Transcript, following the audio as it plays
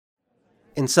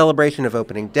In celebration of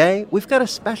opening day, we've got a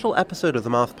special episode of the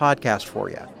Moth Podcast for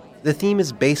you. The theme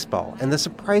is baseball and the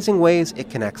surprising ways it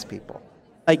connects people.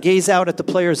 I gaze out at the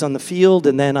players on the field,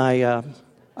 and then I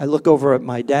look over at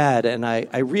my dad, and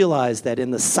I realize that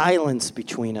in the silence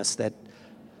between us that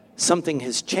something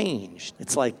has changed.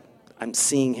 It's like I'm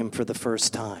seeing him for the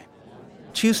first time.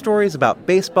 2 stories about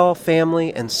baseball,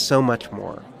 family, and so much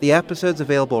more. The episode's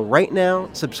available right now.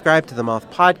 Subscribe to the Moth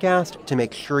Podcast to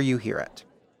make sure you hear it.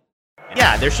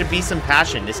 Yeah, there should be some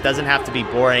passion. This doesn't have to be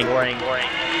boring. You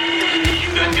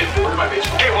guys get bored by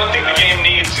baseball? Hey, one thing the game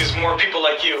needs is more people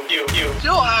like you.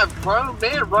 Still have grown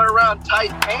men run around tight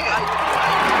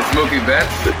pants. It's Mookie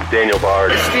Betts. This is Daniel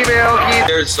Bard. Steve Aoki.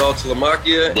 There's Sal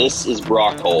Talamacchia. This is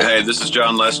Brock Holt. Hey, this is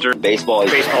John Lester. Baseball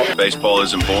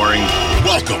isn't boring.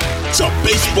 Welcome to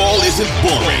Baseball Isn't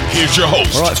Boring. Here's your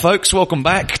host. All right, folks, welcome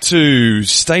back to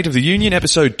State of the Union,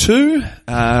 Episode 2,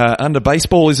 under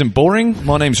Baseball Isn't Boring.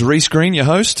 My name's Reese Green, your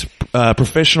host,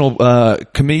 professional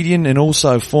comedian and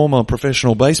also former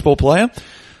professional baseball player.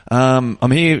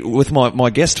 I'm here with my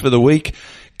guest for the week,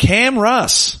 Cam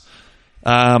Russ.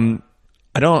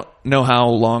 I don't know how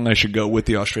long I should go with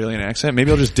the Australian accent.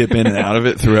 Maybe I'll just dip in and out of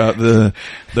it throughout the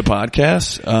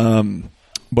podcast.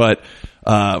 But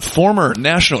former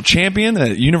national champion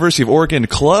at University of Oregon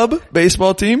club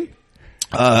baseball team.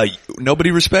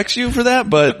 Nobody respects you for that,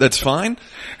 but that's fine.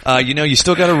 You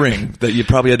still got a ring that you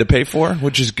probably had to pay for,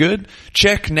 which is good.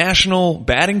 Czech national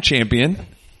batting champion.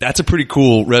 That's a pretty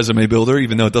cool resume builder,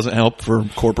 even though it doesn't help for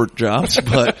corporate jobs.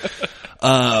 But,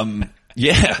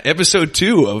 yeah, episode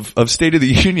 2 of State of the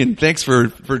Union. Thanks for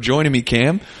joining me,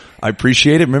 Cam. I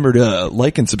appreciate it. Remember to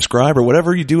like and subscribe or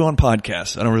whatever you do on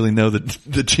podcasts. I don't really know the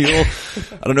deal.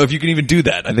 I don't know if you can even do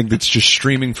that. I think that's just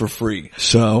streaming for free.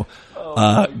 So,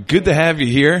 good to have you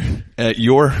here at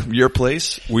your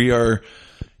place. We are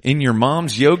in your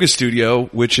mom's yoga studio,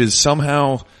 which is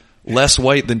somehow less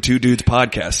white than 2 dudes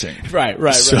podcasting.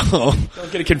 Right. So,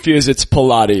 don't get it confused. It's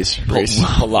Pilates.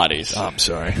 Pilates. I'm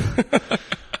sorry.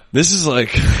 This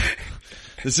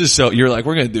is so, you're like,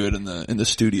 we're going to do it in the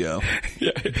studio. Yeah.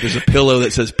 There's a pillow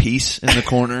that says peace in the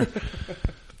corner.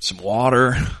 Some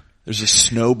water. There's a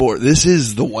snowboard. This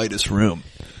is the whitest room.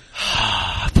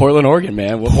 Portland, Oregon,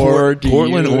 man. What more do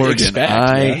Portland, you Oregon. expect,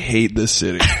 I man? hate this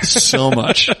city so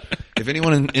much. If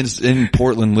anyone is in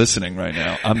Portland listening right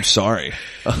now, I'm sorry.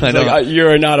 I know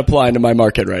you're not applying to my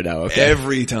market right now. Okay.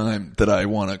 Every time that I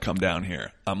want to come down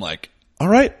here, I'm like, all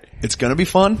right, it's going to be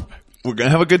fun. We're going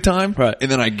to have a good time. Right. And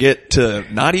then I get to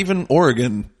not even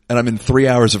Oregon and I'm in 3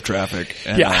 hours of traffic.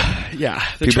 And yeah.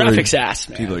 The traffic's ass,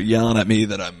 man. People are yelling at me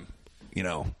that I'm,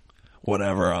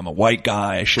 whatever. I'm a white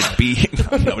guy. I should be.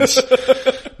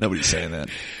 Nobody's saying that.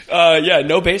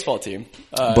 No baseball team.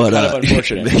 But kind of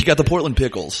unfortunate. You got the Portland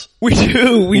Pickles. We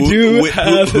do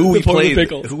have who the Portland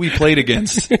Pickles. Who we played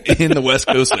against in the West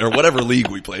Coast or whatever league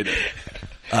we played in.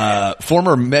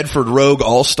 Former Medford Rogue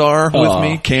All-Star with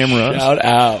me, Cam Russ. Shout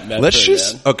out,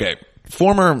 Medford. Okay.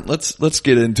 Let's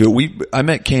get into it. I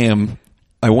met Cam.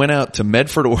 I went out to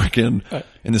Medford, Oregon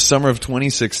in the summer of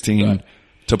 2016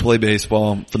 to play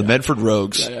baseball for the Medford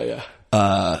Rogues.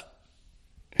 And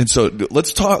so let's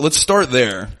start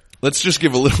there. Let's just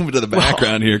give a little bit of the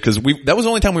background here because that was the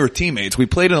only time we were teammates. We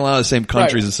played in a lot of the same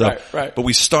countries and stuff. Right. But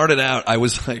we started out, I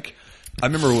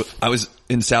remember I was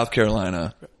in South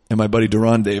Carolina and my buddy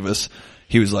Deron Davis,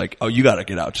 he was like, oh, you got to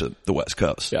get out to the West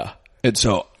Coast. Yeah. And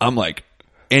so I'm like,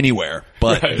 anywhere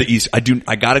but the East. I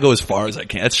got to go as far as I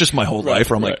can. It's just my whole life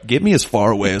where I'm like, get me as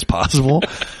far away as possible.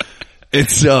 And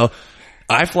so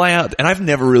I fly out and I've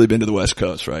never really been to the West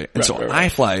Coast. Right. And I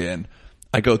fly in.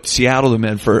 I go Seattle to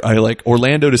Medford. I like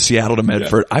Orlando to Seattle to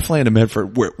Medford. Yeah. I fly into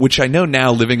Medford, which I know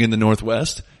now living in the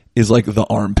Northwest is like the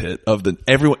armpit of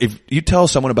everyone. If you tell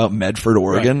someone about Medford,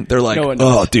 Oregon, they're like,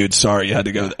 oh, dude, sorry, you had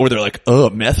to go. Or they're like, oh,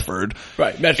 Medford.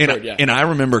 Right, Medford, And I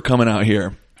remember coming out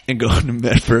here and going to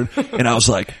Medford, and I was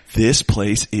like, this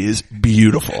place is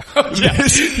beautiful.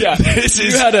 This is,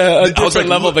 you had a different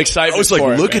level of excitement. I was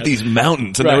like, look at these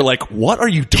mountains. And they were like, what are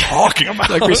you talking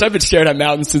about? Like, Chris, I've been staring at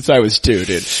mountains since I was 2,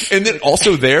 dude. And then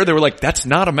also they were like, that's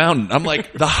not a mountain. I'm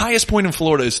like, the highest point in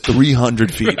Florida is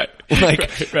 300 feet.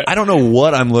 Right. I don't know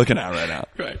what I'm looking at right now.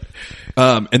 Right.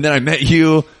 And then I met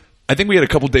you. I think we had a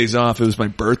couple days off. It was my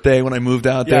birthday when I moved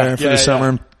out there for the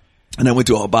summer. And I went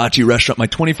to a hibachi restaurant. My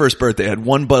 21st birthday, I had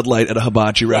one Bud Light at a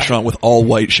hibachi restaurant with all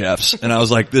white chefs. And I was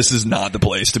like, this is not the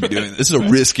place to be doing this. This is a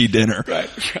risky dinner.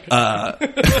 I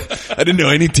didn't know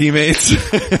any teammates.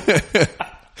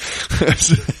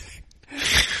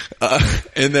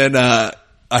 And then, I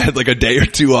had like a day or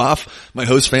two off. My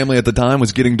host family at the time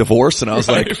was getting divorced. And I was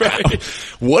like,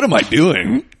 what am I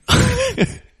doing?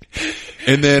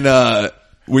 And then,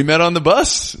 We met on the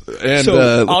bus, and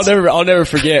So I'll never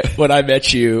forget when I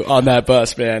met you on that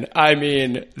bus, man. I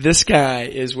mean, this guy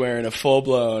is wearing a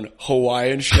full-blown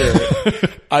Hawaiian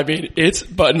shirt. I mean, it's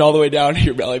buttoned all the way down to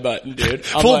your belly button, dude.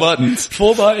 Full buttons.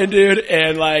 Full button, dude,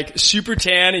 and like super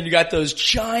tan, and you got those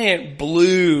giant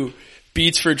blue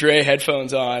Beats for Dre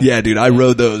headphones on. Yeah, dude, I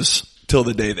rode those till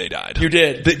the day they died. You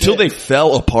did. Till they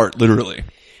fell apart, literally.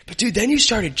 But dude, then you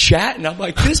started chatting. I'm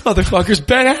like, this motherfucker's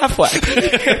Ben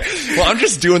Affleck. Well, I'm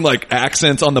just doing like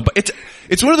accents on the,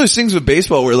 it's one of those things with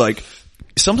baseball where like,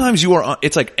 sometimes you are on,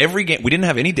 it's like every game, we didn't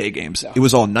have any day games. No. It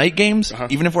was all night games,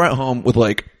 even if we're at home with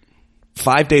like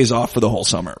 5 days off for the whole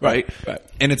summer, right? Right.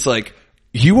 And it's like,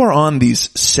 you are on these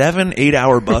 7-8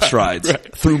 hour bus rides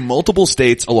through multiple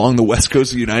states along the west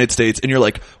coast of the United States, and you're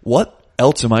like, what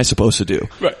else am I supposed to do?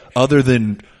 Right. Other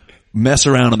than mess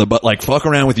around on the butt, like fuck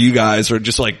around with you guys, or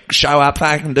just like show up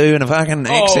fucking doing a fucking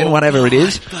accent, whatever it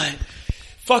is. But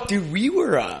fuck, dude, we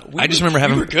were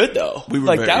good though. We were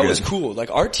like, very that good. was cool.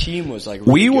 Like, our team was like,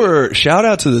 really good. were, shout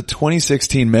out to the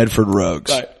 2016 Medford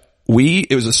Rogues. Right.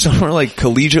 It was a summer like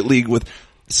collegiate league with,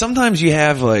 sometimes you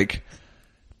have like,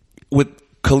 with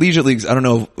collegiate leagues, I don't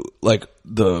know, like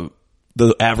the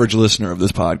average listener of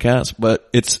this podcast, but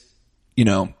it's, you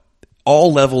know,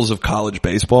 all levels of college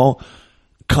baseball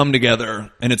come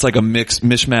together, and it's like a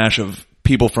mishmash of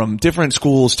people from different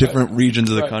schools, different regions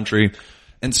of the country.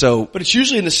 And so, but it's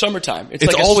usually in the summertime. It's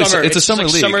like always, a summer, it's a summer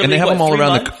like league, summer and they have them all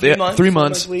around the 3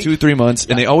 months, 2-3 months,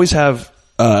 and they always have,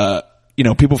 you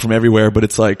know, people from everywhere, but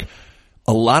it's like,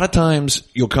 a lot of times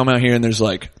you'll come out here and there's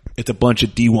like, it's a bunch of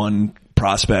D1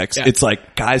 prospects. Yeah. It's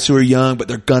like guys who are young, but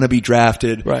they're gonna be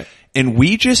drafted. Right. And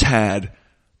we just had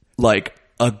like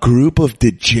a group of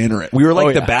degenerate. We were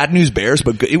like the Bad News Bears,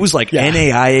 but it was like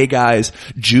NAIA guys,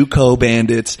 JUCO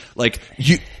bandits, like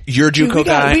you're a JUCO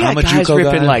guy, I'm a JUCO guy.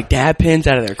 Ripping like dad pins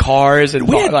out of their cars, and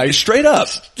we had, like straight up.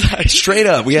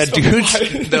 We had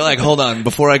dudes, they're like, hold on,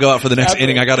 before I go out for the next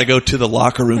inning, I gotta go to the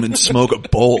locker room and smoke a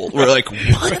bowl. We're like,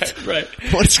 what? Right.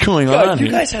 What's going on You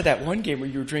here? guys had that one game where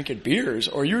you were drinking beers,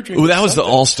 or you were drinking that was the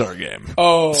something. All-Star game.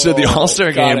 Oh. So the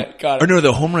All-Star game, Got it. or no,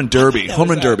 the Home Run Derby. Home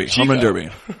Run Derby.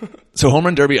 So Home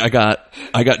Run Derby, I got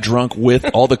drunk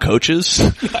with all the coaches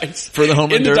for the Home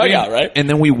Run In the Derby. dugout, right? And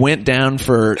then we went down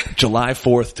for July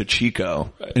 4th to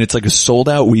Chico. Right. And it's like a sold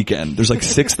out weekend. There's like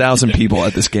 6,000 people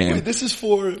at this game. Wait, this is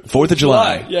for 4th of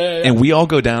July. Yeah. And we all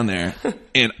go down there,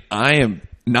 and I am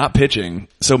not pitching.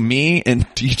 So me and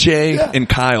DJ and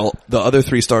Kyle, the other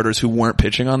 3 starters who weren't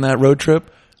pitching on that road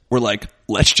trip, were like,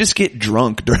 let's just get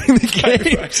drunk during the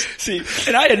game. Right. See,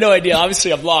 and I had no idea.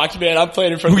 Obviously, I'm locked, man. I'm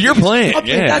playing in front of You're playing,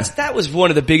 That was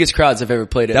one of the biggest crowds I've ever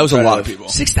played in. That was a lot of people.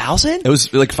 6,000? It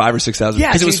was like 5,000 or 6,000.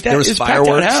 Yeah, because there was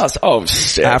fireworks house. Oh,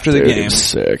 sick, after the dude. game.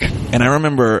 Sick. And I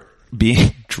remember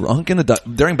being drunk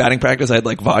during batting practice. I had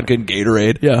like vodka and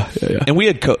Gatorade. Yeah. And we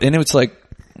had and it was like,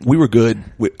 we were good.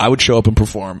 I would show up and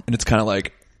perform, and it's kind of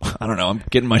like, I don't know, I'm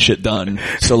getting my shit done.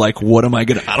 So like, what am I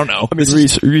gonna, I don't know. I mean,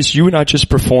 Reese, you would not just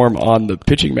perform on the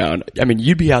pitching mound. I mean,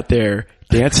 you'd be out there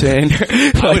dancing,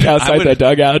 like outside that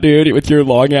dugout, dude, with your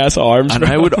long ass arms. And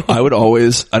bro. I would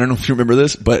always, I don't know if you remember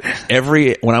this, but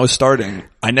when I was starting,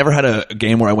 I never had a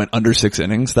game where I went under 6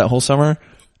 innings that whole summer.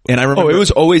 And I remember it was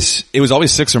always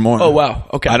 6 or more. Oh wow.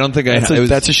 Okay. I don't think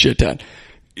that's a shit ton.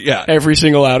 Yeah. Every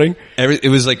single outing? It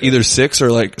was like either 6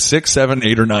 or like 6, 7,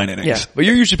 8 or 9 innings. Yeah. But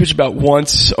you usually pitch about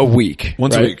once a week.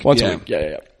 Once a week. Once a week.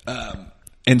 Yeah.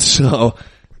 And so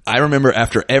I remember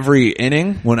after every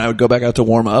inning, when I would go back out to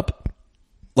warm up,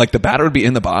 like the batter would be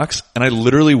in the box, and I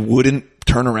literally wouldn't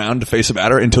turn around to face a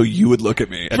batter until you would look at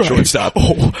me at shortstop.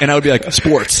 And I would be like,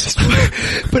 sports.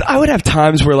 But I would have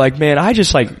times where like, man, I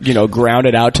just like, ground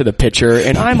it out to the pitcher,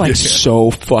 and I'm like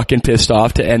so fucking pissed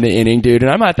off to end the inning, dude.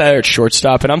 And I'm out there at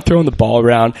shortstop, and I'm throwing the ball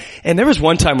around. And there was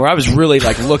one time where I was really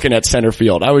like looking at center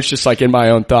field. I was just like in my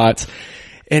own thoughts.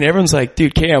 And everyone's like,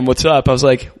 dude, Cam, what's up? I was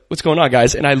like, what's going on,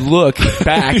 guys? And I look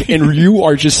back, and you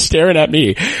are just staring at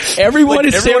me. Everyone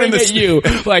is staring at you.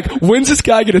 Like, when's this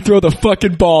guy going to throw the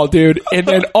fucking ball, dude? And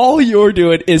then all you're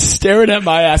doing is staring at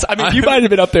my ass. I mean, you might have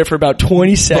been up there for about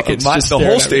 20 seconds. The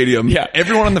whole stadium,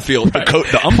 everyone on the field,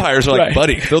 the umpires are like,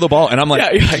 buddy, throw the ball. And I'm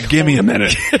like, give me a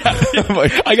minute. I'm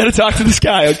like, I got to talk to this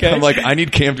guy, okay? I'm like, I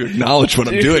need Cam to acknowledge what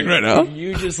I'm doing right now.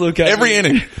 You just look at every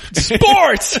inning.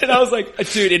 Sports! And I was like,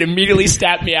 dude, it immediately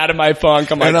snapped me out of my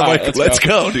funk. I'm like, let's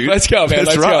go, dude. Let's go, man.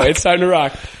 Let's go. It's time to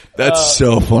rock. That's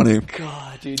so funny.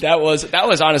 God, dude, that was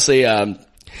honestly,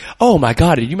 oh my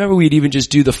God. Do you remember we'd even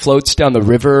just do the floats down the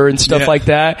river and stuff like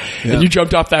that? Yeah. And you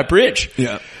jumped off that bridge.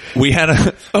 Yeah. We had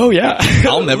a,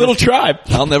 little tribe.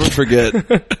 I'll never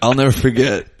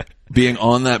forget being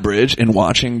on that bridge and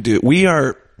watching, we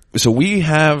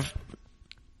have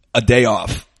a day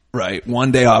off, right?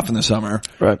 One day off in the summer.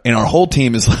 Right. And our whole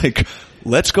team is like,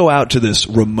 let's go out to this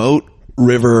remote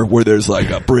river where there's like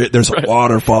there's a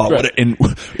waterfall. Right. And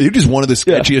it was one of the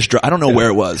sketchiest I don't know where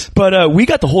it was. But we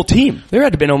got the whole team. There had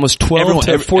to have been almost 12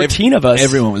 to 14 of us.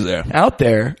 Everyone was there. Out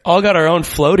there. All got our own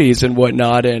floaties and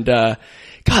whatnot. And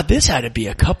God, this had to be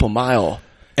a couple mile.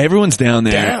 Everyone's down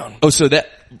there. Down. Oh, so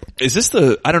is this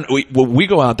I don't know. We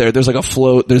go out there. There's like a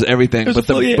float. There's everything. But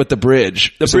the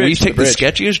bridge. We take the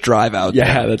sketchiest drive out there.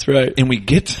 Yeah, that's right. And we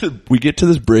get to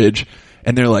this bridge.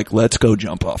 And they're like, let's go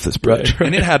jump off this bridge. Right.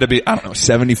 And it had to be, I don't know,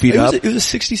 70 feet up. It was a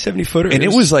 60, 70 footer. And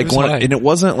it was like and it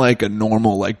wasn't like a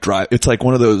normal like drive. It's like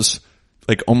one of those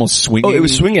like almost swinging. Oh, it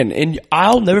was swinging. And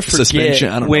I'll never forget suspension.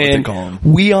 I don't know what they call them.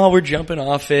 We all were jumping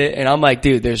off it. And I'm like,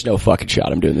 dude, there's no fucking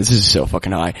shot I'm doing this. This is so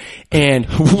fucking high. And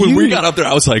when we got up there,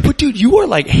 I was like, but dude, you were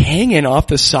like hanging off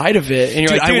the side of it. And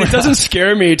you're like, dude, it doesn't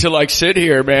scare me to like sit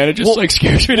here, man. It just like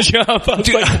scares me to jump. I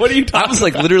was like, what are you talking about? I was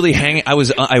like literally hanging.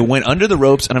 I went under the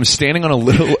ropes and I'm standing on a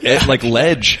little like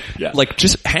ledge, like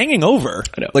just hanging over,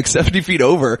 like 70 feet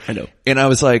over. I know. And I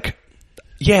was like,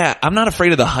 yeah, I'm not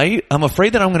afraid of the height. I'm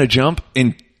afraid that I'm going to jump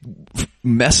and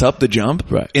mess up the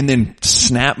jump and then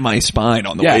snap my spine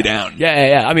on the way down.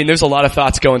 Yeah. I mean, there's a lot of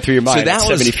thoughts going through your mind. So that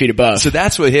 70 feet above. So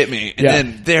that's what hit me. And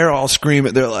then they're all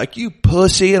screaming. They're like, you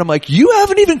pussy. And I'm like, you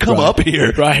haven't even come up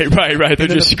here. Right. They're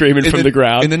just screaming from the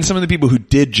ground. And then some of the people who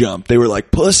did jump, they were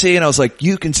like, pussy. And I was like,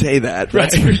 you can say that.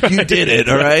 You did it.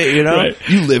 All right. You know,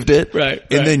 you lived it. Right.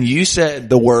 And then you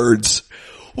said the words.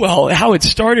 Well, how it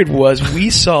started was we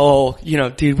saw,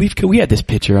 dude, we had this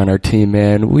pitcher on our team,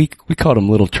 man. We called him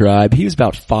Little Tribe. He was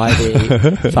about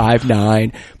 5'8",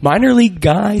 5'9", minor league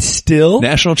guy still.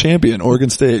 National champion, Oregon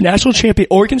State.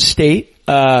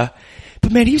 But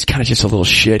man, he was kind of just a little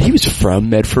shit. He was from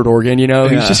Medford, Oregon,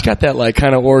 He's just got that like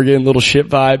kind of Oregon little shit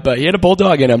vibe, but he had a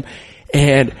bulldog in him.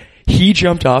 And he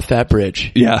jumped off that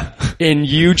bridge. Yeah. And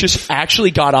you just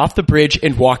actually got off the bridge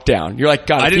and walked down. You're like,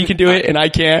 God, if he can do it and I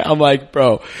can't, I'm like,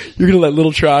 bro, you're going to let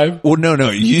Little Tribe? Well,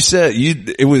 no. You said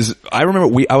I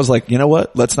remember I was like, you know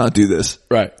what? Let's not do this.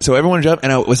 Right. So everyone jumped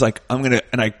and I was like, and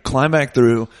I climbed back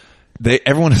through.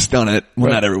 Everyone has done it.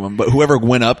 Well, not everyone, but whoever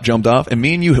went up jumped off and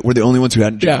me and you were the only ones who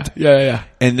hadn't jumped. Yeah.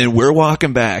 And then we're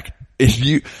walking back.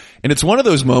 And it's one of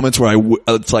those moments where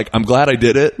it's like, I'm glad I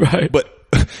did it. Right. But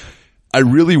I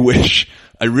really wish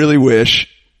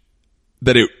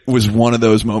that it was one of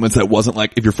those moments that wasn't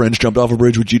like, if your friends jumped off a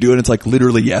bridge, would you do it? And it's like,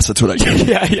 literally, yes, that's what I do.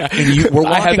 Yeah. And we're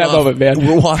walking I had that off, moment, man.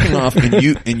 We're walking off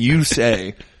and you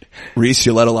say, Reese,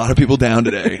 you let a lot of people down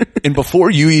today. And before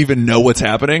you even know what's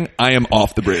happening, I am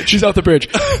off the bridge. She's off the bridge.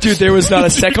 Dude, there was not a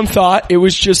second thought. It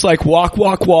was just like walk,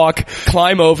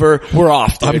 climb over, we're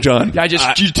off, dude. I'm done.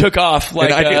 You took off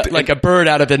like a bird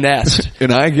out of the nest.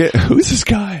 And who's this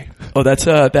guy? Oh, that's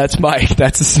Mike.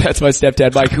 That's my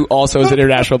stepdad, Mike, who also is an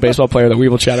international baseball player that we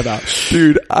will chat about.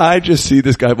 Dude, I just see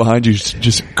this guy behind you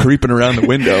just creeping around the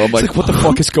window. I'm like, what the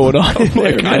fuck is going on?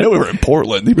 I know we were in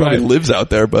Portland. He probably lives out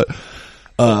there, but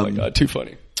oh my God, too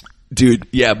funny. Dude,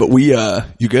 yeah, but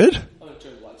you good? I'm gonna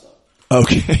turn the lights off.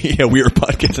 Okay, yeah, we were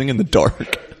podcasting in the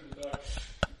dark.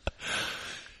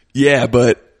 Yeah,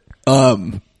 but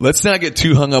let's not get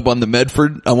too hung up on the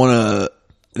Medford.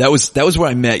 That was where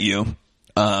I met you.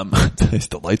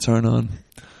 The lights aren't on.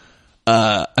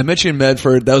 I met you in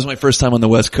Medford. That was my first time on the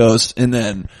West Coast. And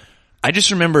then I just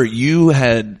remember you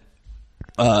had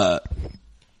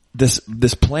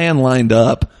this plan lined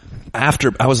up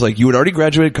after I was like, you had already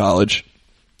graduated college.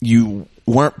 You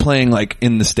weren't playing like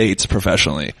in the States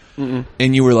professionally. Mm-mm.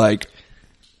 And you were like,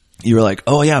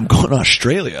 oh yeah, I'm going to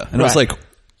Australia. And I was like,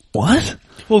 what?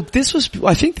 Well,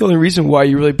 I think the only reason why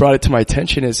you really brought it to my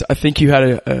attention is I think you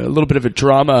had a little bit of a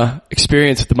drama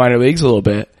experience with the minor leagues a little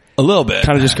bit.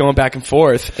 Kind of just going back and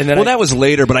forth. And then that was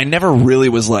later, but I never really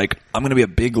was like, I'm going to be a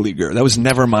big leaguer. That was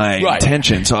never my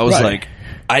intention. So I was like,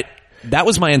 that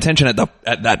was my intention at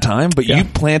that time, but you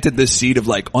planted this seed of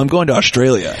like, I'm going to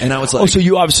Australia. And I was like, oh, so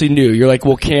you obviously knew. You're like,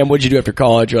 well, Cam, what'd you do after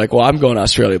college? You're like, well, I'm going to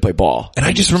Australia to play ball. And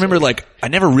I just remember like, I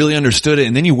never really understood it.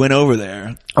 And then you went over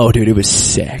there. Oh, dude, it was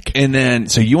sick. And then,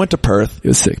 so you went to Perth. It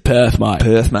was sick. Perth, mate.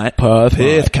 Perth,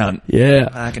 cunt. Yeah.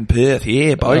 Fucking Perth.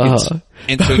 Yeah, boys.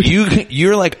 And so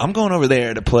you're like, I'm going over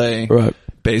there to play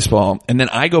baseball. And then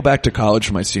I go back to college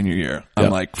for my senior year. I'm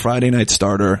like Friday night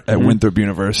starter at Winthrop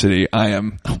University.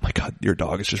 Oh my God, your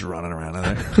dog is just running around in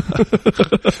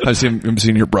there. I'm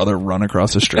seeing your brother run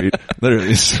across the street. Literally,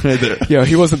 he's right there. Yeah,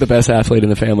 he wasn't the best athlete in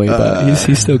the family, but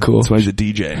he's still cool. That's why he's a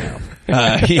DJ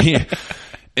now.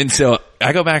 And so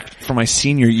I go back for my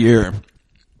senior year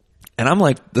and I'm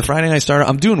like the Friday night starter.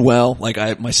 I'm doing well.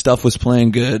 Like my stuff was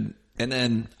playing good. And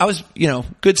then I was,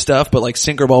 good stuff, but like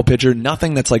sinker ball pitcher,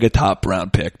 nothing that's like a top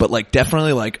round pick, but like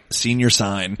definitely like senior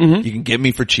sign. Mm-hmm. You can get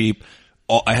me for cheap.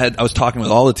 I was talking with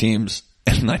all the teams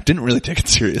and I didn't really take it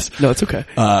serious. No, it's okay.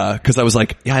 Cause I was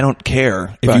like, yeah, I don't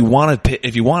care. If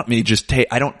you want me, just take,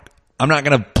 I'm not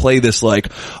going to play this like,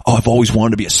 oh, I've always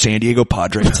wanted to be a San Diego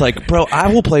Padre. It's like, bro,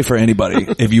 I will play for anybody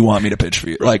if you want me to pitch for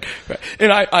you. Like, right.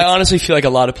 And I honestly feel like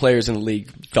a lot of players in the league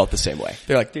felt the same way.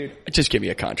 They're like, dude, just give me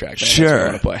a contract. Sure. I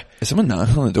want to play. Is someone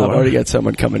knocking on the door? I've already got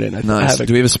someone coming in. Nice.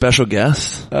 Do we have a special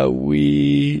guest?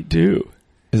 We do.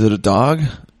 Is it a dog? Do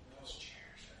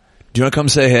you want to come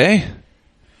say hey?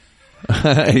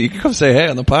 You can come say hey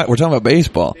on the pod. We're talking about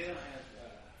baseball.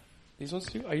 These ones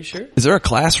too? Are you sure? Is there a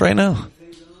class right now?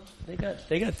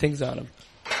 They got things on them.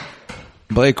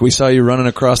 Blake, we saw you running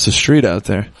across the street out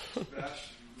there.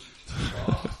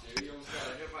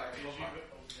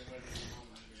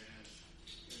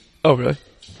 Oh, really?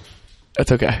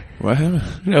 That's okay. What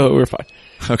happened? No, we're fine.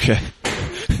 Okay.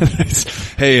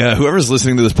 Hey, whoever's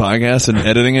listening to this podcast and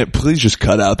editing it, please just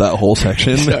cut out that whole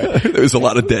section. There was a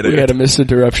lot of dead air. We had a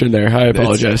misinterruption there. I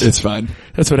apologize. It's fine.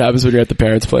 That's what happens when you're at the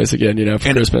parents' place again,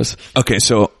 for Christmas. Okay,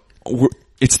 so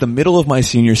it's the middle of my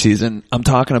senior season. I'm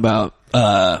talking to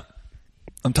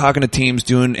teams,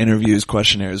 doing interviews,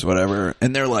 questionnaires, whatever,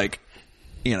 and they're like,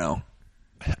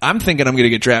 I'm thinking I'm going to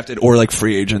get drafted or like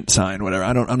free agent sign, whatever.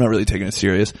 I'm not really taking it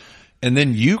serious. And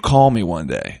then you call me one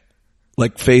day,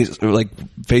 like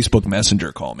Facebook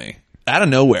Messenger call me out of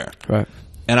nowhere. Right.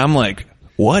 And I'm like,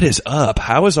 what is up?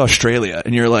 How is Australia?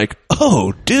 And you're like,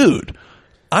 oh, dude,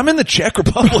 I'm in the Czech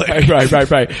Republic.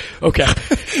 Right. Okay.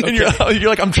 And you're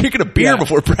like, I'm drinking a beer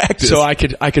before practice. So I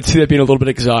could see that being a little bit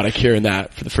exotic hearing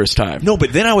that for the first time. No,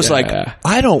 but then I was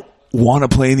I don't want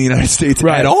to play in the United States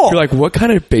at all. You're like, what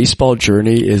kind of baseball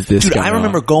journey is this? Dude, I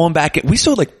remember going back. We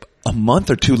still had like a month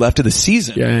or two left of the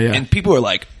season. Yeah. And people were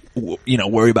like,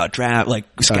 worry about draft, like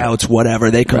scouts, whatever.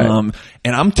 They come,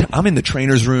 and I'm in the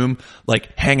trainer's room,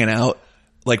 like hanging out,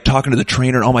 like talking to the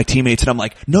trainer and all my teammates, and I'm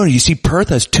like, no, you see, Perth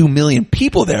has 2 million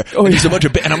people there. Oh, and there's a bunch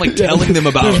of, and I'm like telling them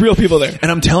about, there's real people there,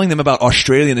 and I'm telling them about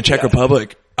Australia and the Czech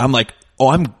Republic. I'm like, oh,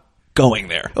 I'm going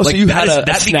there. Oh, like, so you had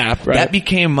a snap, right? That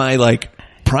became my like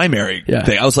primary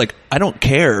thing. I was like, I don't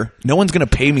care. No one's gonna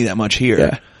pay me that much here.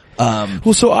 Yeah.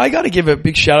 Well, so I got to give a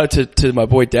big shout out to my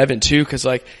boy Devin too, because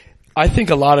like I think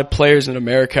a lot of players in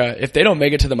America, if they don't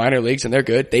make it to the minor leagues and they're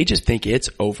good, they just think it's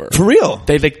over. For real,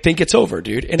 they think it's over,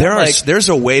 dude. And there's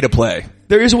a way to play.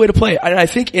 There is a way to play, and I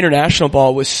think international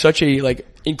ball was such a like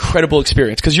incredible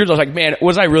experience because you're just like, man,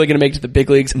 was I really going to make it to the big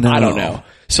leagues? No. I don't know.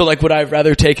 So like, would I have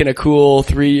rather taken a cool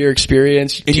 3-year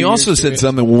experience? And you also said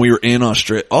something when we were in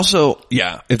Australia. Also,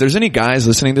 if there's any guys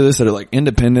listening to this that are like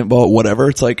independent ball, whatever,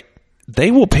 it's like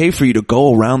they will pay for you to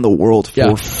go around the world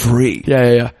for free.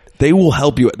 Yeah. They will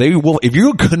help you. They will, if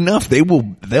you're good enough,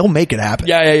 they'll make it happen.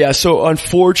 Yeah. So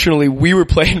unfortunately, we were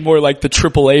playing more like the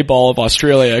AAA ball of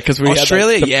Australia because we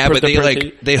had but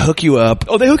they hook you up.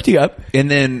 Oh, they hooked you up.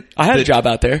 And then I had a job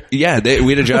out there. Yeah,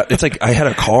 we had a job. It's like I had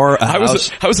a car, a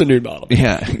house. I was a nude model.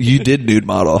 Yeah, you did nude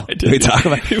model. I did. We talk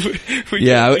about.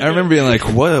 I remember being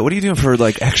like, what are you doing for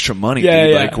like extra money? Yeah,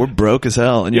 dude? yeah. Like we're broke as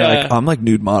hell, and you're like, I'm like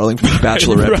nude modeling for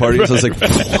bachelorette parties. I was like,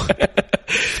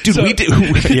 dude, we do.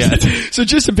 Yeah. So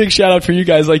just a big shout out for you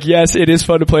guys. Like, yes, it is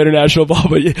fun to play international ball,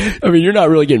 but I mean, you're not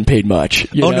really getting paid much.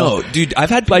 You know? No, dude, I've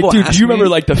had people like, dude, ask do you remember me,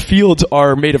 like the fields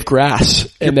are made of grass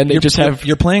and then they just have,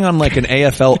 you're playing on like an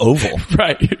AFL oval.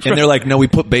 right. And they're like, no, we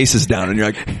put bases down. And you're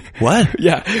like, what?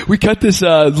 Yeah. We cut this,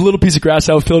 little piece of grass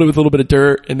out, filled it with a little bit of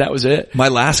dirt, and that was it. My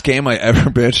last game I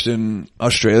ever pitched in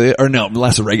Australia, or no,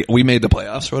 we made the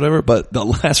playoffs or whatever, but the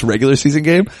last regular season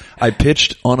game, I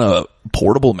pitched on a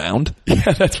portable mound.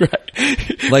 Yeah, that's right.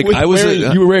 Like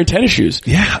you were wearing tennis shoes.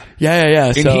 Yeah.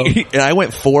 Yeah. So and I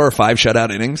went 4 or 5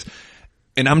 shutout innings.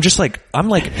 And I was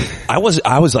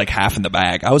like half in the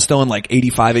bag. I was throwing like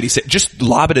 85, 86, just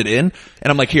lobbing it in.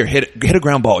 And I'm like, here, hit a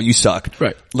ground ball. You suck.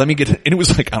 Right. Let me and it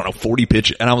was like, I don't know, 40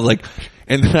 pitches. And I was like,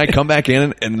 and then I come back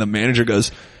in and the manager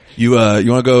goes, you want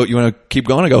to go, you want to keep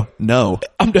going? I go, no.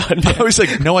 I'm done. I was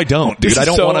like, no, I don't, dude. I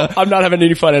don't want to. I'm not having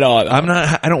any fun at all.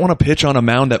 I don't want to pitch on a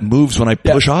mound that moves when I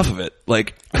push off of it.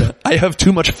 Like, I have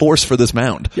too much force for this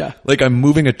mound. Yeah. Like I'm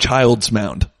moving a child's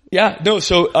mound. Yeah, no,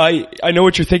 so I know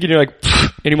what you're thinking. You're like,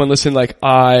 anyone listening, like,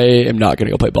 I am not going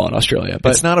to go play ball in Australia. But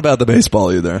it's not about the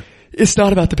baseball either. It's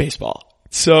not about the baseball.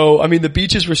 So, I mean, the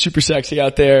beaches were super sexy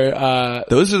out there.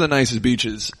 Those are the nicest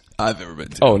beaches I've ever been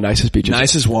to. Oh, nicest beaches.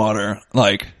 Nicest water,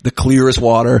 like the clearest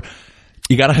water.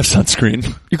 You gotta have sunscreen.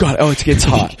 It gets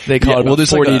hot. They call it about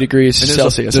 40 degrees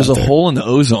Celsius. There's a hole in the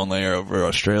ozone layer over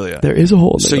Australia. There is a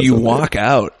hole in the ozone layer. So you walk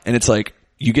out and it's like,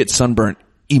 you get sunburnt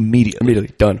immediately.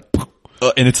 Done.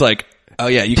 And it's like, Oh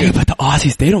yeah, you Dude, can. but the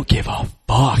Aussies, they don't give a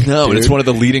fuck. No, dude. and it's one of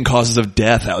the leading causes of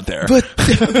death out there. But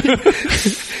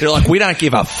They're like, we don't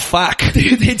give a fuck.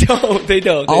 dude, they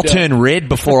don't. I'll turn red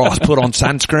before I put on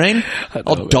sunscreen.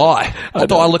 I'll die. I'll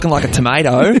die looking like a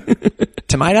tomato.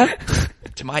 Tomato?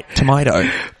 Tomato. Tomato.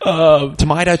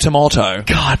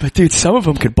 God, but dude, some of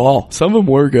them could ball. Some of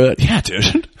them were good. Yeah,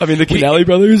 dude. I mean, the Canelli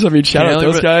brothers. I mean, shout out Canelli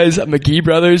those guys. McGee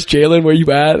brothers. Jalen, where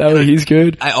you at? Oh, he's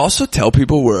good. I also tell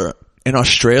people we're in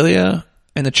Australia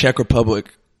and the Czech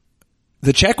Republic.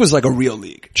 The Czech was like a real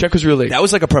league. Czech was real league. That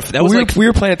was like a we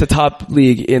were playing at the top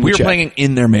league in we the were Czech. playing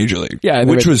in their major league. Yeah,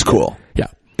 which was cool. Yeah.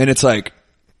 And it's like,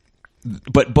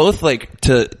 but both like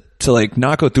to like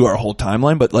not go through our whole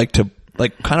timeline, but like to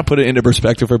like kind of put it into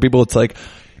perspective for people. It's like,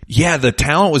 yeah, the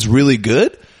talent was really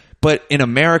good, but in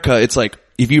America, it's like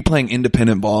if you're playing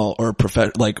independent ball or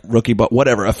like rookie ball,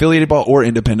 whatever, affiliated ball or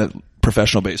independent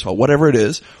professional baseball, whatever it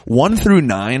is, 1 through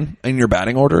 9 in your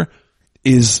batting order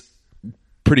is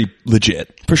pretty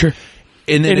legit. For sure.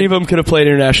 And then Any of them could have played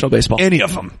international baseball. Any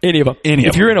of them.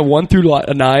 If you're in a 1 through 9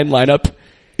 lineup,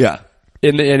 Yeah.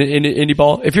 in indie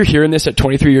ball, if you're hearing this at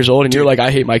 23 years old and you're like,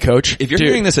 I hate my coach. If you're dude,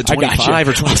 hearing this at I got 25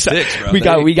 you. or 26, bro.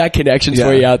 We got connections Yeah.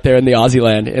 for you out there in the Aussie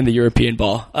land and the European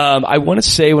ball. I want to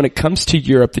say when it comes to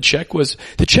Europe, the Czech was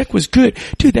good.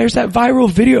 Dude, there's that viral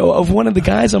video of one of the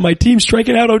guys on my team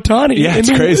striking out Ohtani. Yeah, in it's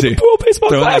the crazy. World Baseball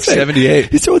Throwing like Classic.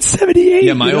 78. He's throwing 78.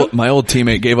 Yeah, you know? my old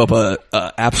teammate gave up a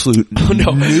absolute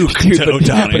nuke Dude, to but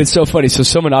Ohtani. it's so funny. So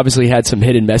someone obviously had some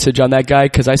hidden message on that guy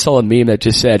because I saw a meme that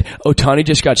just said, Ohtani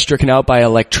just got stricken out by an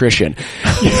electrician.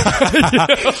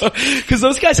 Because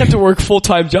those guys have to work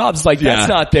full-time jobs. Like, that's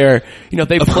not their,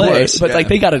 they Of play, course, but yeah. like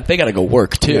they gotta go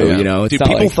work too, It's Dude, not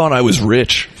people like, thought I was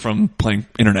rich from playing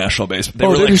international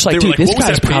baseball. they're just like, dude, this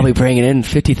guy's probably bringing in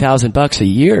 $50,000 a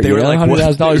year. They were like,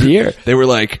 $100,000 a year. They were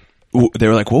like,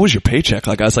 what was your paycheck?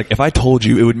 Like, I was like, if I told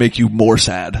you, it would make you more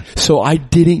sad. So I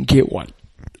didn't get one.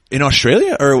 In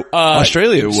Australia or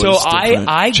Australia was so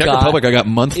different. Czech Republic, I got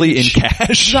monthly in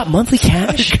cash. You got monthly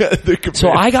cash? So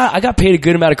I got paid a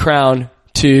good amount of crown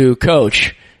to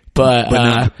coach,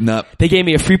 but not. They gave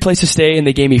me a free place to stay and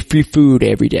they gave me free food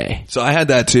every day. So I had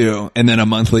that too, and then a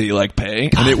monthly pay,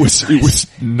 and it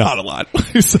was not a lot.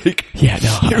 It was like it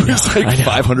was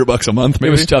 $500 a month. Maybe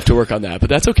It was tough to work on that, but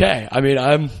that's okay. I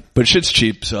mean, but shit's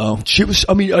cheap, so shit was.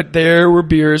 I mean, there were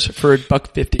beers for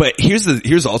 $1.50. But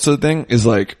here's also the thing is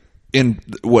like in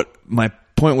what my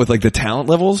point with like the talent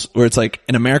levels, where it's like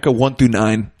in America 1 through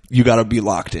 9, you got to be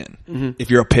locked in. Mm-hmm.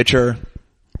 If you're a pitcher,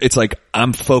 it's like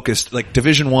I'm focused. Like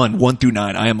Division 1 through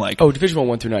 9, I am like, Division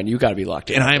 1 through 9, you got to be locked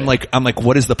in. and I'm like,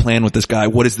 what is the plan with this guy?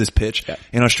 What is this pitch? Yeah.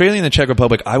 In Australia and the Czech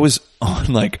Republic, I was on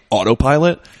like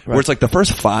autopilot, where it's like the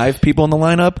first 5 people in the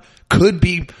lineup could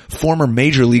be former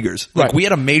major leaguers. Like Right. we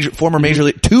had a former major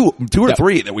league, two or Yeah.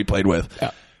 3 that we played with.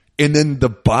 Yeah. And then the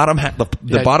bottom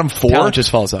bottom 4, talent just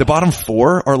falls off. The bottom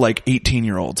 4 are like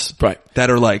 18-year-olds. Right.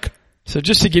 That are like, So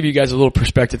just to give you guys a little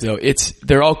perspective though,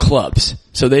 they're all clubs.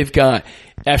 So they've got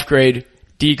F grade,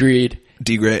 D grade,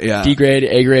 D grade, yeah. D grade,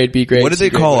 A grade, B grade. What did C they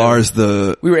grade, call whatever.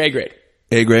 ours? We were A grade.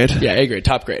 A grade? Yeah, A grade,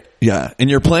 top grade. Yeah. And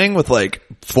you're playing with like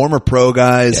former pro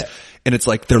guys. Yeah. And it's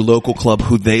like their local club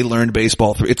who they learned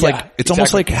baseball through. It's Yeah, like, it's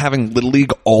almost exactly. like having Little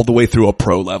League all the way through a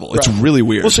pro level. It's Right. really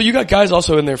weird. Well, so you got guys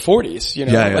also in their 40s, Yeah,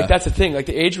 yeah. Like that's the thing. Like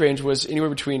the age range was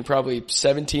anywhere between probably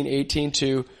 17, 18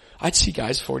 to, I'd see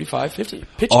guys 45, 50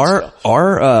 pitching still.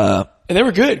 And they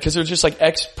were good because it was just like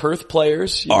ex-Perth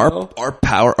players.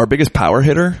 Our biggest power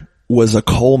hitter was a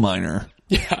coal miner.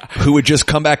 Yeah. Who would just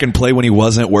come back and play when he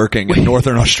wasn't working in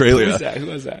Northern Australia. Who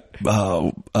was that?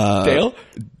 Dale?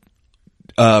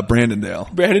 Brandon Dale.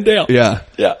 Brandon Dale. Yeah.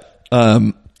 Yeah.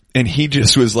 And he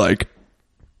just was like,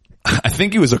 I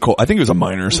think he was a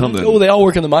miner or something. Oh, they all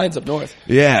work in the mines up north.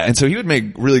 Yeah. And so he would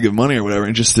make really good money or whatever,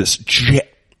 and just this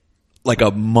like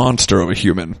a monster of a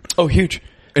human. Oh, huge.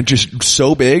 And just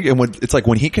so big. And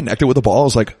when he connected with the ball, I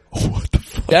was like, oh, what the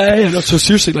fuck? Yeah, no, so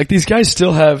seriously, like these guys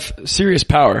still have serious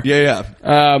power. Yeah.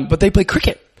 But they play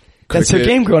cricket. That's their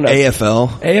game growing up.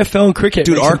 AFL and cricket.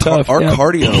 Dude, our tough.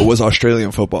 cardio was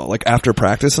Australian football. Like after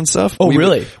practice and stuff. Oh,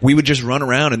 really? We would just run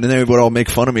around, and then they would all make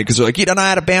fun of me because they're like, "You don't know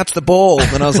how to bounce the ball."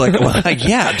 And I was like, well,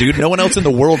 "Yeah, dude. No one else in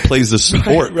the world plays this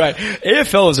sport." Right.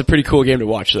 AFL is a pretty cool game to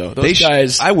watch, though. Those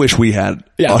guys. I wish we had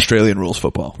Australian rules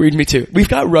football. Read me too. We've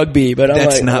got rugby, but I'm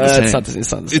That's like, not the same. it's not the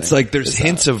same. It's like there's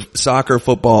hints of soccer,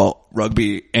 football,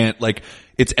 rugby, and like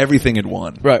it's everything in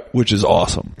one. Right. Which is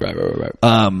awesome. Right.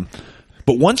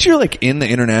 But once you're like in the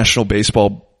international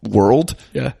baseball world,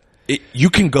 yeah, you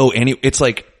can go it's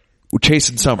like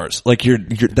chasing summers. Like you're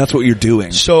that's what you're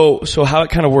doing. So how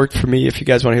it kind of worked for me, if you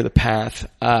guys want to hear the path,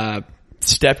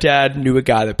 stepdad knew a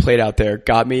guy that played out there,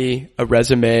 got me a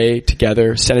resume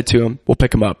together, sent it to him. We'll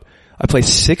pick him up. I play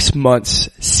 6 months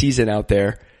season out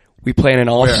there. We play in an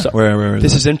all-star. Where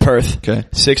this is in Perth. Okay.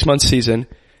 6 month season.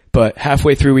 But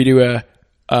halfway through we do a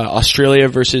Australia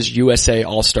versus USA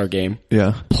all-star game.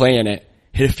 Yeah. Play in it.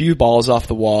 Hit a few balls off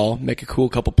the wall. Make a cool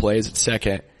couple plays at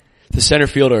second. The center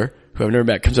fielder, who I've never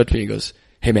met, comes up to me and goes,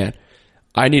 "Hey man,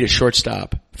 I need a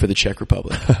shortstop for the Czech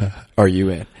Republic. Are you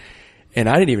in?" And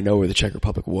I didn't even know where the Czech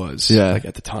Republic was, like,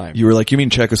 at the time. You were like, "You mean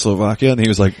Czechoslovakia?" And he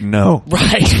was like, "No.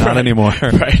 Right. Not anymore."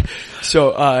 Right.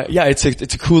 So, yeah, it's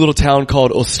a cool little town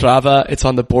called Ostrava. It's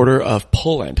on the border of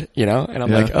Poland, you know? And I'm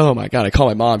like, oh my God, I call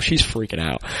my mom. She's freaking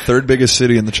out. Third biggest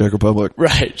city in the Czech Republic.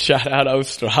 Right. Shout out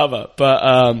Ostrava.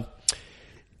 But,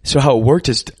 so how it worked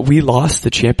is we lost the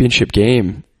championship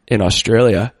game in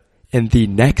Australia, and the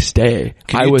next day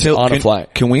I was on a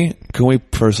flight. Can we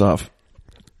first off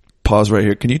pause right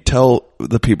here? Can you tell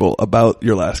the people about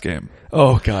your last game?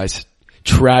 Oh, guys,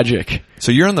 tragic.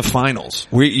 So you're in the finals.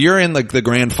 You're in like the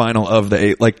grand final of the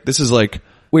 8. Like this is like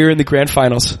we were in the grand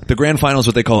finals. The grand final is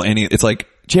what they call it's like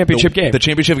championship game. The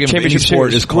championship game of any championship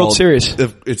sport series. is called World Series.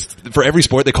 It's for every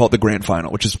sport they call it the grand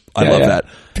final, which is I love that.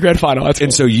 The grand final. That's and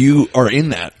cool. so you are in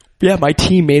that. Yeah, my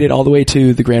team made it all the way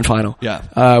to the grand final.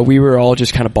 Yeah. We were all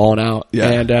just kind of balling out. Yeah.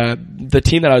 And the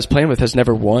team that I was playing with has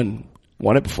never won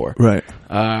it before. Right.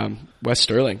 West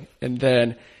Sterling. And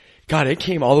then, God, it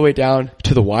came all the way down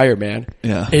to the wire, man.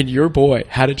 Yeah. And your boy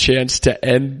had a chance to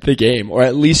end the game, or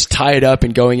at least tie it up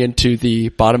and going into the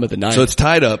bottom of the ninth. So it's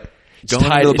tied up. It's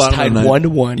tied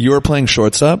 1-1. You were playing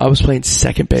shortstop? I was playing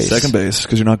second base. Second base,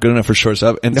 because you're not good enough for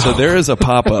shortstop. And so there is a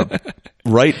pop-up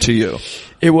right to you.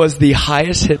 It was the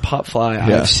highest hit pop fly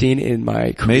I've seen in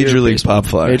my career. Major League pop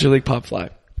fly. Major League pop fly.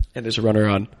 And there's a runner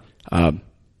on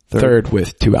third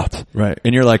with 2 outs. Right.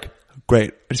 And you're like,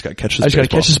 great, I just got to catch this I just got to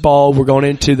catch this ball. We're going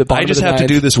into the bottom of the ninth. I just have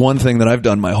to do this one thing that I've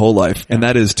done my whole life, and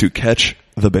that is to catch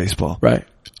the baseball. Right.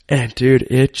 And dude,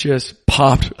 it just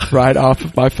popped right off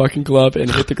of my fucking glove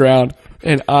and hit the ground.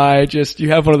 And you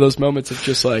have one of those moments of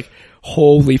just like,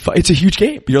 holy fuck, it's a huge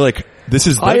game. You're like, this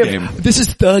is the game. This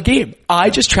is the game. I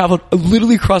just traveled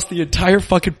literally across the entire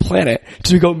fucking planet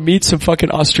to go meet some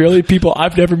fucking Australian people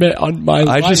I've never met on my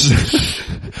life.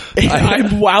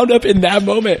 I'm wound up in that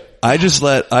moment. I just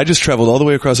traveled all the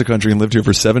way across the country and lived here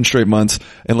for 7 straight months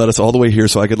and led us all the way here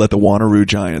so I could let the Wanneroo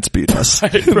Giants beat us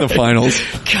in the finals.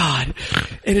 God.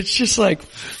 And it's just like,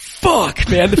 fuck,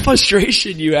 man, the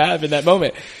frustration you have in that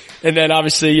moment. And then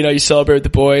obviously, you celebrate with the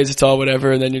boys, it's all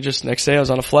whatever, and then next day I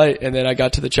was on a flight, and then I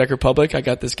got to the Czech Republic, I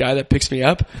got this guy that picks me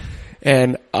up,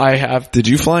 and Did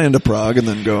you fly into Prague and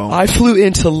then go? I flew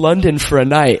into London for a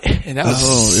night, and that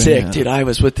was sick, yeah. Dude. I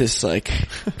was with this, like...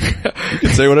 You can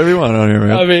say whatever you want on here,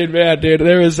 man. I mean, man, dude,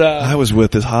 there was I was with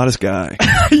this hottest guy.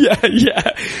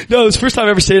 yeah. No, it was the first time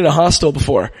I ever stayed in a hostel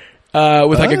before,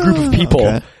 with like a group of people.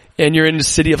 Okay. And you're in the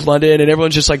city of London and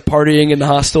everyone's just like partying in the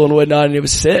hostel and whatnot, and it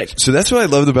was sick. So that's what I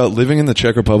loved about living in the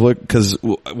Czech Republic, because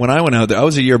when I went out there, I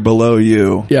was a year below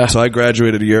you. Yeah. So I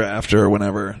graduated a year after or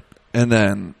whenever. And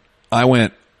then I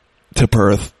went to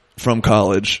Perth from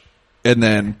college, and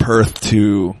then Perth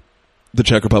to the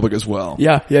Czech Republic as well.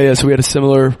 Yeah. So we had a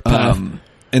similar path.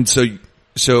 And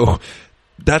so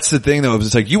that's the thing though,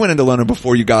 it's like you went into London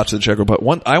before you got to the Czech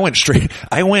Republic.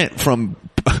 I went from...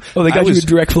 Oh, they got you a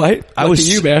direct flight?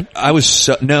 You, man.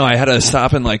 I had to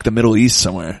stop in like the Middle East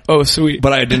somewhere. Oh, sweet.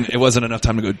 But it wasn't enough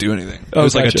time to go do anything. It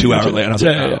was like a 2-hour late. And I was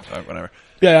like, whatever.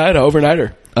 Yeah, I had an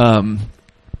overnighter.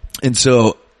 And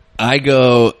so I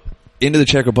go into the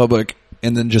Czech Republic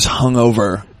and then just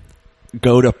hungover,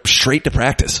 straight to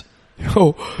practice.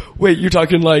 Oh, wait, you're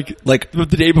talking like the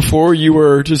day before you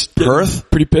were just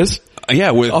Perth? Pretty pissed?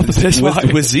 Yeah, with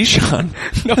Zishan.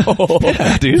 No.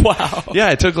 Yeah, dude. Wow. Yeah,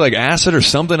 I took like acid or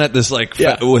something at this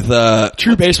with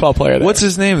true baseball player there. What's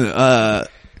his name?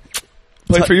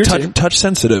 Played for your team. Touch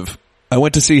Sensitive. I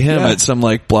went to see him at some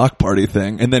like block party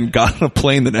thing, and then got on a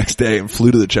plane the next day and flew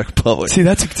to the Czech Republic. See,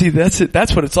 that's it.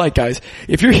 That's what it's like, guys.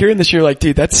 If you're hearing this, you're like,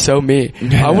 dude, that's so me.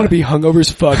 Yeah. I want to be hungover as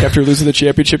fuck after losing the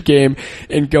championship game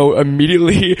and go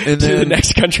immediately to the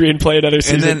next country and play another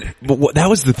season. But that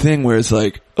was the thing where it's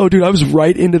like, oh, dude, I was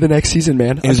right into the next season,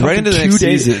 man. It was right into the next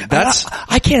season.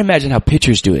 I can't imagine how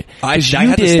pitchers do it. I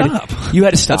had to stop. You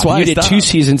had to stop. That's why you did 2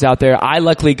 seasons out there. I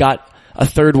luckily got a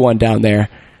third one down there.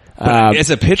 As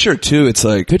a pitcher too, it's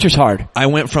like pitcher's hard. I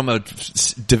went from a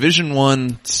Division I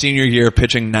senior year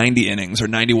pitching 90 innings or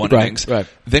 91 innings,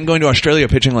 then going to Australia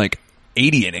pitching like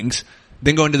 80 innings,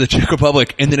 then going to the Czech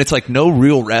Republic, and then it's like no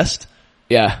real rest.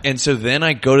 Yeah. And so then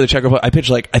I go to the Czech Republic. I pitch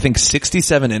like, I think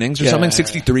 67 innings or something,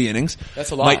 63 innings.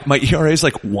 That's a lot. My ERA is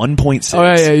like 1.6. Oh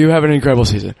yeah, you have an incredible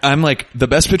season. I'm like the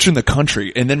best pitcher in the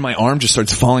country. And then my arm just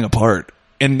starts falling apart.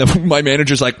 And my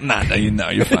manager's like, nah, no,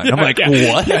 you're fine. I'm like,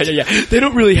 what? Yeah. They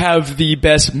don't really have the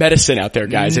best medicine out there,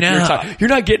 guys. If No. you're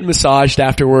not getting massaged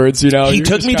afterwards, you know. He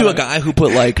took me to a guy who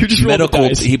put like medical,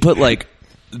 he put like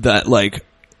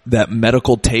that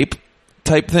medical tape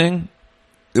type thing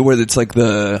where it's like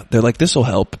they're like, this'll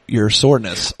help your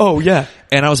soreness. Oh yeah.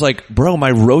 And I was like, bro,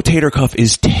 my rotator cuff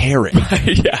is tearing.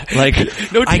 Yeah. Like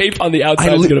no tape on the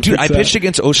outside. I pitched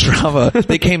against Ostrava.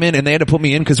 They came in and they had to put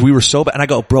me in because we were so bad. And I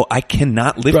go, bro, I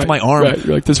cannot lift my arm. Right.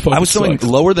 You're like, this fucking I was throwing sucks.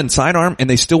 lower than sidearm and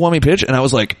they still want me to pitch. And I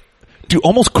was like, dude,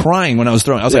 almost crying when I was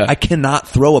throwing. I was like, I cannot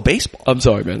throw a baseball. I'm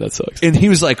sorry, man. That sucks. And he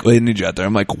was like, well, I need you out there.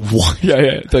 I'm like, what?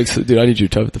 Yeah. Thanks, dude. I need you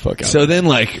to tough the fuck out. So then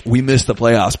like we missed the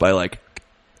playoffs by like,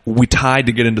 we tied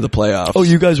to get into the playoffs. Oh,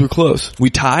 you guys were close.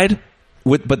 We tied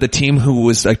but the team who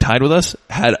was like tied with us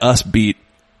had us beat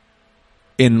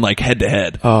in like head to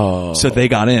head. Oh. So they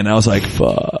got in. I was like,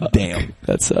 fuck. Damn.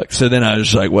 That sucks. So then I was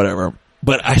just like, whatever.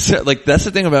 But I said, like, that's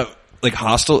the thing about like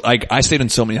hostel. Like I stayed in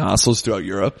so many hostels throughout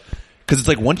Europe because it's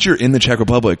like once you're in the Czech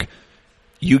Republic,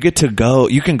 you get to go,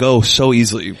 you can go so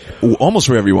easily almost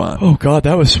wherever you want. Oh God,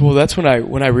 that's when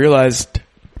I realized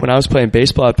when I was playing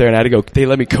baseball out there and I had to go, they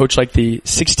let me coach like the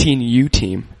 16U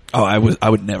team. Oh, I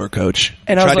would never coach.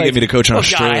 And tried I was to like, get me to coach in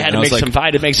Australia. God, I had and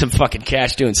to make some fucking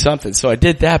cash doing something. So I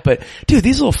did that. But dude,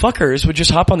 these little fuckers would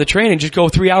just hop on the train and just go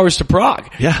 3 hours to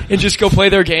Prague. Yeah. And just go play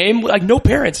their game. Like no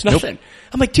parents, nothing. Nope.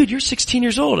 I'm like, dude, you're 16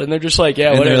 years old. And they're just like, yeah,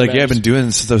 and whatever. they're like, man. yeah, I've been doing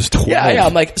this since I was 12. Yeah.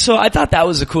 I'm like, so I thought that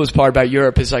was the coolest part about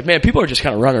Europe is like, man, people are just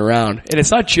kind of running around. And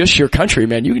it's not just your country,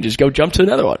 man. You can just go jump to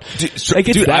another one.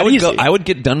 Dude, I would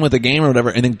get done with a game or whatever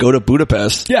and then go to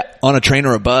Budapest on a train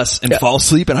or a bus and fall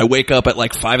asleep and I wake up at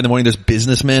like 5 a.m. There's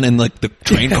businessmen in like the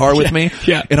train car with me.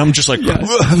 Yeah. And I'm just like,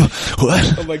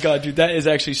 what? Oh my God, dude, that is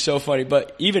actually so funny.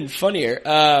 But even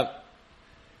funnier,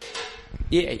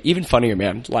 even funnier,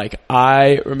 man. Like,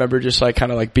 I remember just like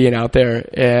kind of like being out there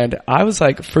and I was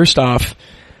like, first off,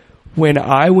 when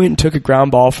I went and took a ground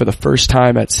ball for the first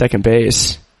time at second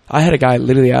base, I had a guy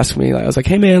literally ask me, like, I was like,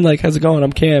 hey man, like, how's it going?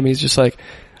 I'm Cam. He's just like,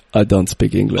 I don't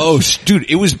speak English. Oh,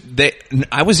 dude, it was,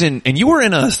 I was in, and you were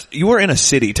in a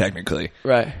city technically.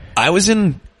 Right. I was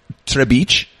in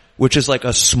Trebic, which is like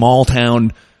a small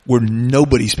town where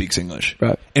nobody speaks English.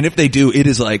 Right. And if they do, it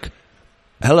is like,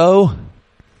 hello.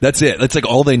 That's it. That's like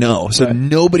all they know. So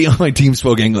nobody on my team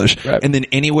spoke English. Right. And then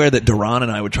anywhere that Duran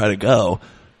and I would try to go,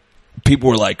 people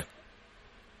were like,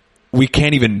 we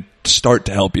can't even start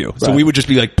to help you. So we would just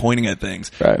be like pointing at things.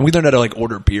 Right. And we learned how to like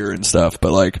order beer and stuff,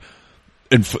 but like,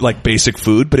 and like basic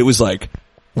food, but it was like,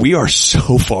 we are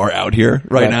so far out here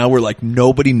right now where like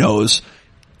nobody knows.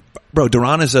 Bro,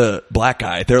 Duran is a black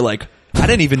guy. They're like, I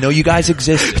didn't even know you guys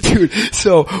exist. Dude,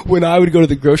 so when I would go to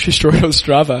the grocery store in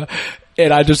Ostrava,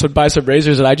 and I just would buy some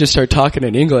razors and I just start talking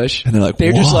in English. And they're like,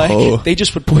 they're just whoa. like, they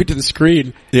just would point to the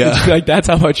screen. Yeah. And just be like, that's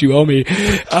how much you owe me.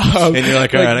 And you're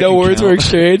like, all right, no words count. were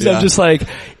exchanged. Yeah. I'm just like,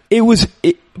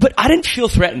 but I didn't feel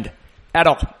threatened at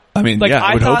all. I mean, like, yeah,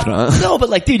 I would hope not. No, but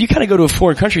like, dude, you kind of go to a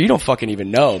foreign country, you don't fucking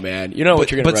even know, man. You know what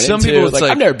you're going to run some into. people, it's like,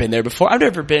 like, I've never been there before. I've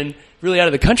never been really out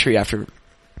of the country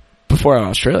before in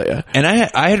Australia. And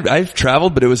I've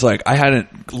traveled, but it was like, I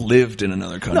hadn't lived in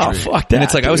another country. No, fuck that. And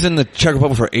it's like, I was in the Czech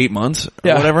Republic for 8 months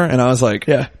or whatever, and I was like,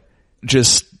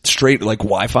 just straight like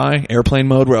Wi-Fi, airplane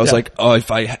mode, where I was like, oh,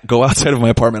 if I go outside of my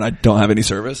apartment, I don't have any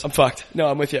service. I'm fucked. No,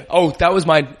 I'm with you. Oh, that was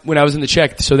mine when I was in the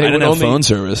Czech. So they I didn't would have only, phone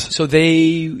service. So I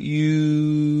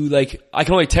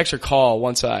can only text or call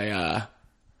once I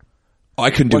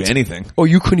couldn't do anything. Oh,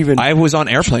 you couldn't even. I was on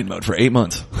airplane mode for 8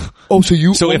 months. Oh, so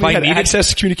you So if I had needed access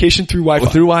to communication through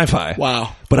Wi-Fi. through Wi-Fi.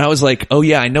 Wow. But I was like, oh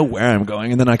yeah, I know where I'm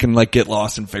going, and then I can like get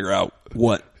lost and figure out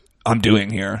what I'm doing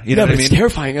here. You know what I but mean? it's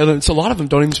terrifying. So a lot of them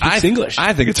don't even speak English.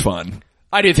 I think it's fun.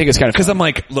 I do think it's kind of Because I'm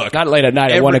like, look. Not late at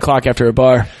night at 1 o'clock after a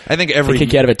bar. I think They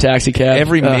kick you out of a taxi cab.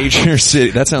 every major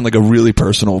city, that sounds like a really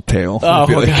personal tale. Oh, I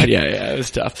feel my like. God. Yeah. It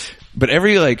was tough. But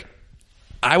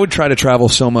I would try to travel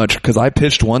so much because I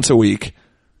pitched once a week.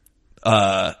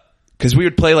 Cause we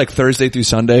would play like Thursday through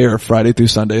Sunday or Friday through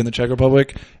Sunday in the Czech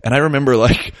Republic. And I remember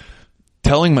like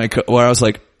telling where I was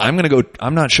like, I'm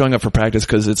not showing up for practice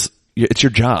cause it's your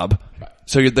job.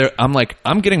 So you're there. I'm like,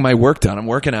 I'm getting my work done. I'm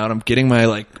working out. I'm getting my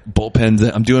like bullpens.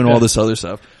 I'm doing all this other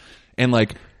stuff. And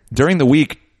like during the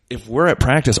week, if we're at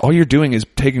practice, all you're doing is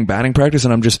taking batting practice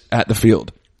and I'm just at the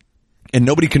field and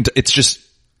nobody can, it's just,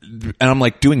 and I'm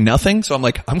like doing nothing. So I'm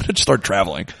like, I'm going to start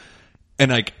traveling and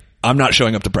like, I'm not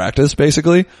showing up to practice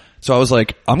basically. So I was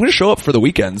like, I'm going to show up for the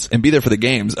weekends and be there for the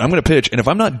games. And I'm going to pitch. And if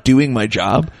I'm not doing my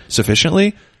job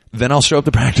sufficiently, then I'll show up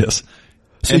to practice.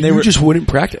 So and you just wouldn't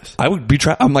practice. I would be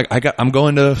I'm like, I'm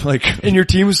going to like, and your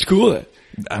team was cool then.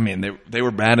 I mean, they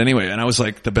were bad anyway, and I was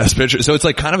like the best pitcher. So it's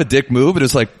like kind of a dick move, but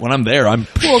it's like when I'm there, I'm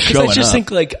well, because showing I just up.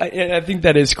 think like I think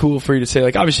that is cool for you to say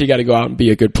like obviously you got to go out and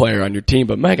be a good player on your team,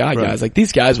 but my God, guys, like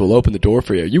these guys will open the door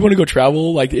for you. You want to go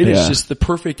travel? Like it is just the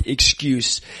perfect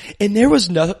excuse. And there was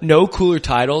no cooler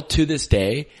title to this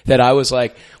day that I was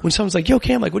like when someone's like, "Yo,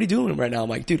 Cam, like what are you doing right now?" I'm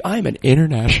like, "Dude, I'm an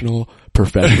international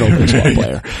professional baseball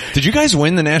player." Did you guys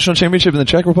win the national championship in the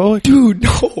Czech Republic? Dude,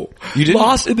 no. You didn't?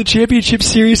 Lost in the championship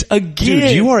series again.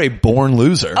 Dude, you are a born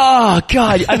loser. Oh,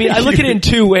 God. I mean, I look at it in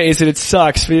two ways and it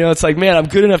sucks. But, you know, it's like, man, I'm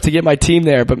good enough to get my team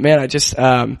there, but man, I just,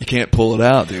 you can't pull it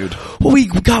out, dude. Well,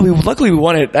 luckily we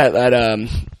won it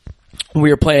when we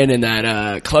were playing in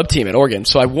that, club team at Oregon.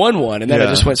 So I won one and then I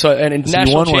just went, and in national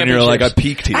you won one, you're like, I championships-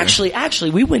 peaked here. Actually,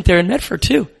 we went there in Medford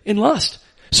too and lost.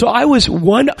 So I was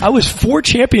 4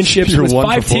 championships You're with 1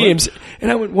 5 for 4? teams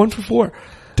and I went 1 for 4.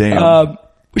 Damn.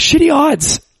 Shitty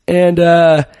odds.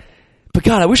 And, but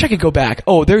God, I wish I could go back.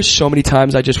 Oh, there's so many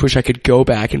times I just wish I could go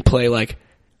back and play like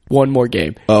one more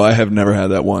game. Oh, I have never had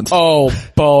that once. Oh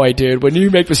boy, dude, when you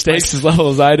make mistakes as level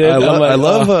as I did, I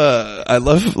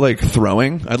love like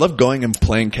throwing. I love going and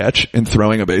playing catch and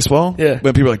throwing a baseball. Yeah.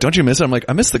 When people are like, don't you miss it? I'm like,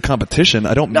 I miss the competition.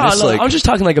 I don't miss like. I'm just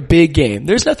talking like a big game.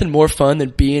 There's nothing more fun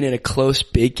than being in a close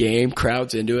big game,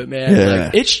 crowds into it, man.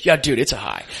 Yeah. Like, dude, it's a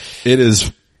high. It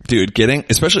is, dude,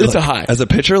 especially It's like, a high. as a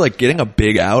pitcher, like getting a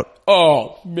big out.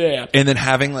 Oh man. And then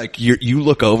having like you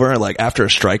look over like after a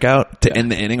strikeout to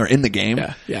end the inning or in the game,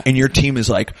 and your team is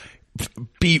like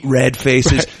beat red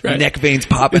faces, Right. neck veins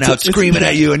popping out, screaming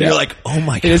at you, and you're like, oh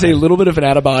my God. It is a little bit of an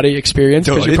out of body experience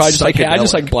because you're it's probably just like, I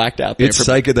just psychedelic. like blacked out there. It's for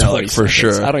psychedelic 20 for seconds.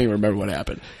 sure. I don't even remember what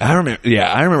happened. I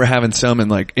remember having some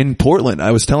in Portland.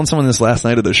 I was telling someone this last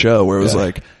night of the show where it was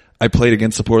like, I played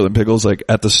against the Portland Pickles like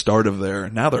at the start of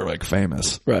now they're like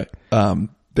famous. Right.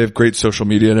 They have great social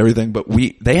media and everything, but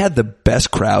they had the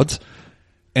best crowds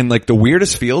and like the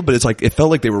weirdest field, but it's like, it felt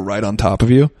like they were right on top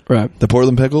of you. Right. The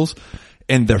Portland Pickles.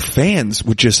 And their fans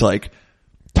would just like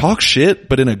talk shit,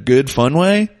 but in a good, fun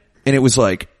way. And it was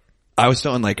like, I was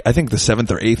still in like, I think the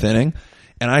 7th or 8th inning,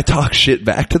 and I talked shit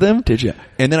back to them. Did you?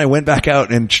 And then I went back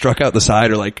out and struck out the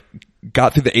side or like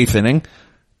got through the 8th inning.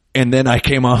 And then I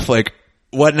came off like,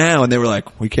 what now? And they were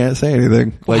like, we can't say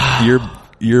anything. Like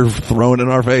you're thrown in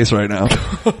our face right now.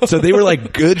 So they were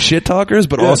like good shit talkers,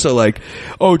 but also like,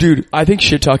 oh dude, I think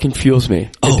shit talking fuels me.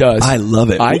 It does. I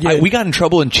love it. We got in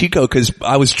trouble in Chico because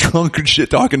I was drunk and shit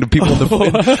talking to people.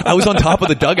 I was on top of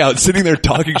the dugout sitting there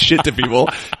talking shit to people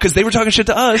because they were talking shit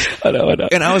to us. I know.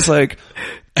 And I was like,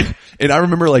 and I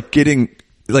remember like getting,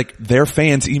 like their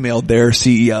fans emailed their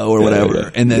CEO or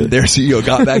whatever, and then their CEO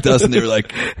got back to us, and we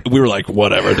were like,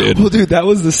 whatever, dude. Well, dude, that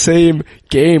was the same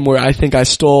game where I think I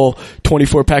stole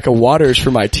 24 pack of waters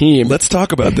for my team. Let's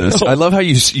talk about this. I love how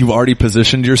you've already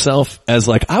positioned yourself as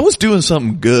like, I was doing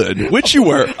something good, which you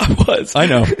were. I was. I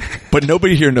know, but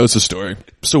nobody here knows the story.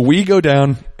 So we go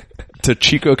down to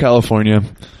Chico, California,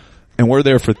 and we're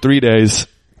there for 3 days.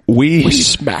 We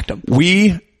smacked them.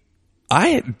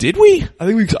 Did we? I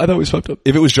thought we swept them.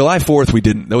 If it was July 4th, we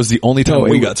didn't. That was the only time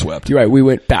we got swept. You're right. We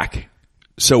went back.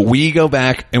 So we go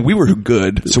back and we were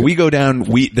good. So we go down,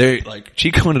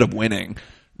 Chico ended up winning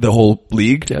the whole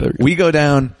league. Yeah, we go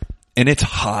down and it's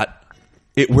hot.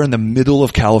 We're in the middle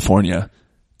of California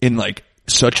in like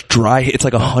such dry, it's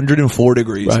like 104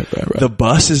 degrees. Right. The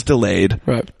bus is delayed.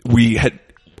 Right. I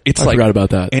forgot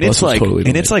about that. And it's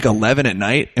like 11 at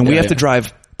night and we have to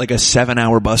drive like a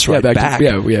 7-hour bus ride back.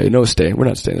 No stay. We're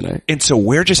not staying the night. And so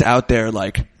we're just out there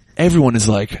like, everyone is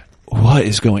like, what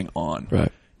is going on?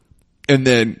 Right. And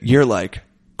then you're like,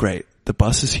 great, the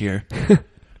bus is here.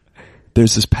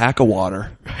 There's this pack of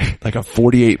water, like a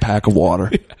 48 pack of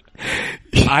water.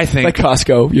 I think like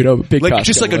Costco, big like Costco,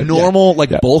 just like a normal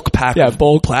bulk pack of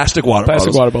bulk plastic water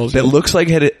bottles that looks like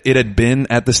it had been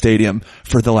at the stadium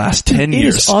for the last 10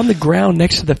 years. It's on the ground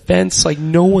next to the fence, like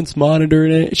no one's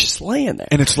monitoring it. It's just laying there.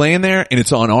 And it's laying there and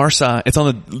it's on our side. It's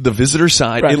on the visitor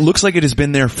side. Right. It looks like it has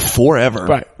been there forever.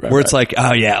 Right. Where it's like,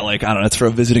 oh yeah, like I don't know, it's for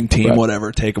a visiting team,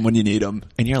 whatever. Take them when you need them.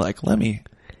 And you're like, let me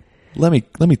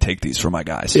take these for my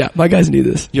guys. Yeah, my guys need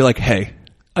this. You're like, hey,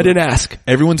 I didn't ask.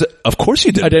 Of course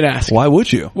you did. I didn't ask. Why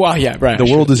would you? Well, yeah, right. The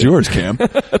world is yours, Cam.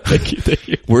 Thank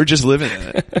you. We're just living in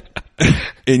it.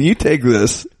 And you take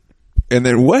this And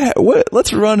then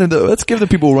let's give the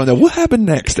people a rundown. What happened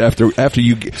next after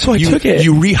you took it.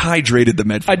 You rehydrated the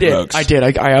Medford Rogues. I did.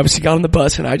 I obviously got on the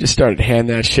bus and I just started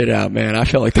handing that shit out, man. I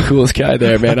felt like the coolest guy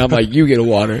there, man. I'm like, you get a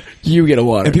water. You get a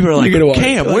water. And people are like,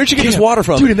 Cam, where'd you get this water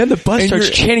from? Dude, and then the bus starts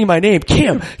chanting my name.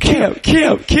 Cam.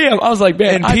 I was like,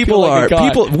 man,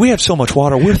 and we have so much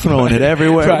water. We're throwing it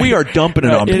everywhere. Right. We are dumping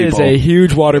it on people. It is a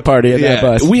huge water party at that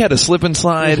bus. We had a slip and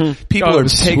slide. Mm-hmm. People are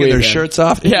taking their shirts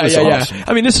off. Yeah. Awesome.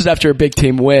 I mean, this is after a big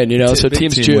team win, you know, so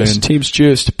team's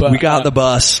juiced. But we got the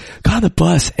bus.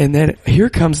 And then here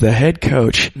comes the head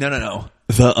coach. No.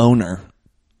 The owner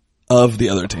of the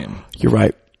other team. You're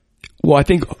right. Well, I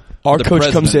think our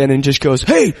coach comes in and just goes,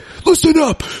 hey, listen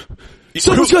up.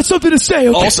 Someone's got something to say.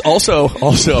 Okay? Also,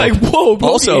 like, whoa,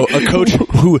 buddy. Also a coach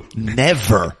who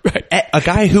never, a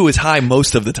guy who is high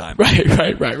most of the time.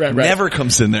 Right. Never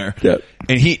comes in there. Yep.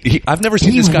 And he I've never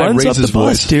seen this guy raise his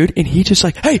voice. Dude, and he just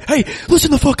like, hey,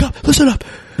 listen the fuck up. Listen up.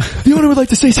 The owner would like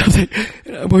to say something.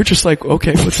 And we're just like,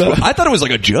 okay, what's up? I thought it was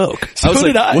like a joke. So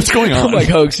did I. What's going on? I'm like,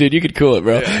 Hoax, dude, you could cool it,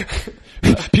 bro. Yeah.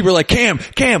 People are like, Cam,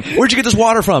 where'd you get this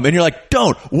water from? And you're like,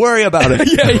 don't worry about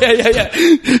it.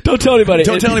 Yeah. Don't tell anybody.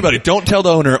 Don't tell anybody. Don't tell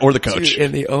the owner or the coach. Dude,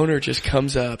 and the owner just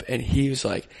comes up and he was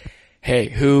like, hey,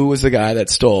 who was the guy that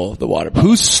stole the water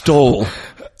bottle? Who stole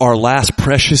our last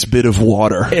precious bit of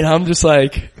water? And I'm just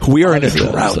like, we are in a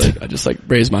drought. I just like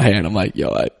raised my hand. I'm like, yo,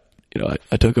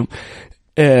 I took him.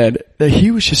 And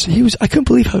he was, I couldn't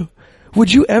believe how,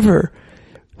 would you ever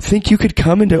think you could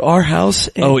come into our house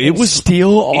and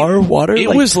steal our water? It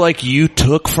was like you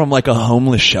took from like a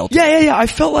homeless shelter. Yeah. I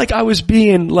felt like I was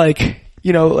being like,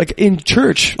 like in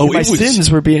church. My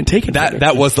sins were being taken.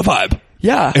 That was the vibe.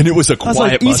 Yeah. And it was a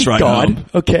quiet bus ride home.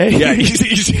 Okay. Yeah,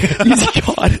 easy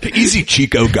God. Easy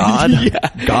Chico God.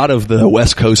 Yeah. God of the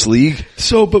West Coast League.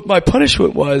 So, but my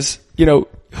punishment was,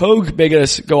 Hogue making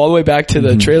us go all the way back to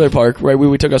the trailer park, right?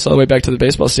 We took us all the way back to the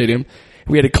baseball stadium.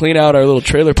 We had to clean out our little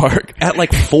trailer park. At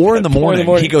like 4 in the morning,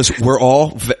 he goes,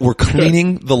 we're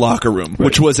cleaning the locker room,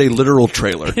 which was a literal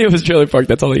trailer. It was trailer park.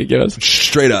 That's all he could give us.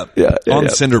 Straight up. On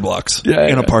cinder blocks.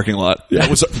 In a parking lot. Yeah.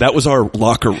 That was our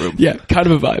locker room. Yeah. Kind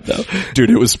of a vibe though.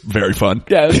 Dude, it was very fun.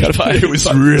 Yeah, it was kind of fun. It was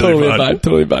really fun.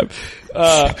 Totally a vibe.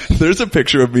 There's a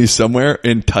picture of me somewhere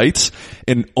in tights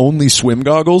and only swim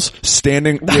goggles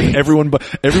standing with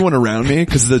everyone around me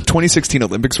because the 2016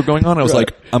 Olympics were going on. I was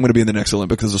like, I'm going to be in the next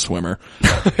Olympics as a swimmer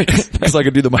because I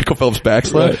could do the Michael Phelps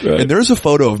backslide. Right. And there's a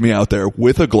photo of me out there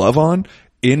with a glove on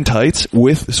in tights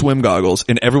with swim goggles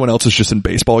and everyone else is just in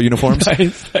baseball uniforms.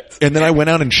 Nice. And then I went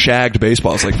out and shagged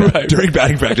baseballs like that during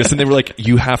batting practice and they were like,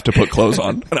 you have to put clothes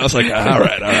on. And I was like, all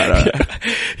right.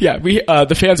 Yeah,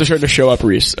 the fans are starting to show up,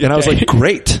 Reese. And I was like,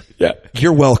 great. Yeah.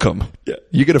 You're welcome. Yeah.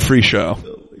 You get a free show.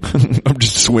 I'm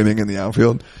just swimming in the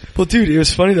outfield. Well, dude, it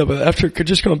was funny though, but after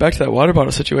just going back to that water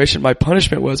bottle situation, my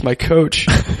punishment was my coach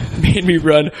made me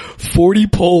run 40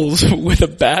 poles with a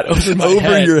bat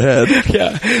over your head.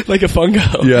 Yeah, like a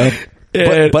fungo.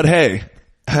 Yeah. But hey,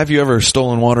 have you ever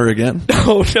stolen water again?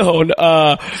 No.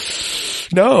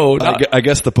 No. I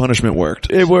guess the punishment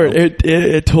worked. It worked.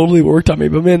 It totally worked on me.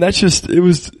 But man, it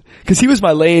was, cause he was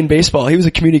my lane baseball. He was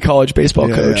a community college baseball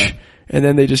coach. Yeah. And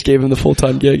then they just gave him the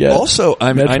full-time gig. Also,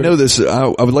 I know this, I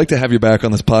would like to have you back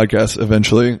on this podcast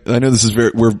eventually. I know this is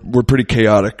we're pretty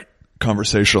chaotic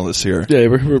conversationalists here. Yeah,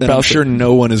 we're I'm sure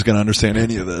no one is going to understand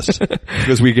any of this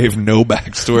because we gave no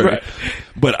backstory. Right.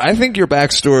 But I think your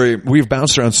backstory, we've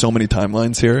bounced around so many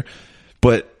timelines here,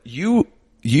 but you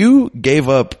gave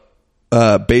up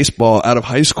baseball out of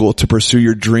high school to pursue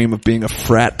your dream of being a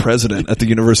frat president at the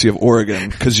University of Oregon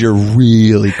because you're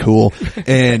really cool.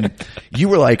 And you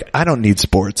were like, I don't need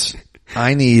sports.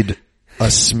 I need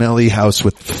a smelly house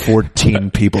with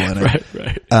 14 people in it.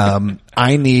 Right.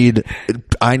 I need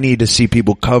to see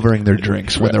people covering their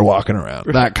drinks when they're walking around.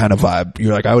 That kind of vibe.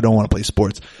 You're like, I don't want to play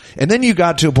sports. And then you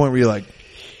got to a point where you're like,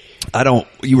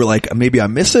 you were like, maybe I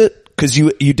miss it because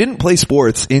you didn't play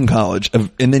sports in college.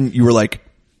 And then you were like,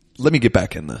 let me get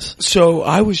back in this. So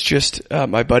I was just at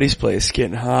my buddy's place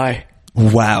getting high.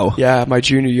 Wow. Yeah, my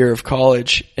junior year of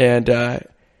college. And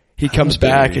he comes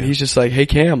back and he's just like, hey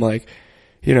Cam, like,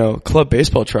 club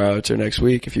baseball tryouts are next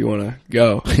week if you want to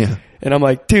go. Yeah. And I'm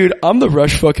like, dude, I'm the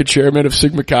rush fucking chairman of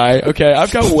Sigma Chi. Okay,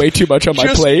 I've got way too much on my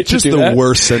plate to do that. Just the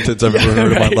worst sentence I've ever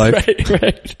heard in my life.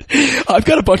 Right. I've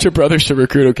got a bunch of brothers to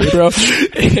recruit, okay, bro?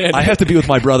 And I have to be with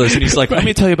my brothers. And he's like, let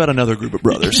me tell you about another group of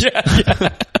brothers.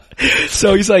 Yeah.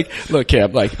 So he's like, look,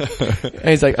 Cam, like,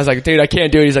 and I was like, dude, I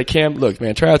can't do it. He's like, Cam, look,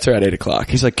 man, tryouts are at 8:00.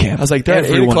 He's like, Cam. I was like, they're at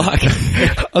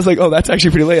 8:00. I was like, oh, that's actually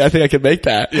pretty late. I think I can make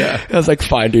that. Yeah. And I was like,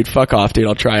 fine, dude, fuck off, dude.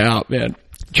 I'll try out, man.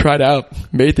 Tried out,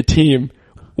 made the team,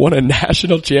 won a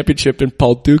national championship in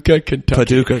Paducah,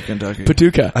 Kentucky.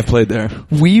 Paducah. I played there.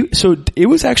 So it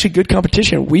was actually good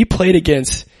competition. We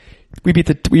beat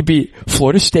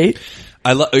Florida State.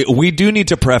 We do need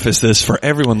to preface this for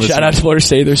everyone listening. Shout out to Florida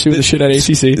State. They're suing the shit out of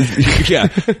ACC. Yeah.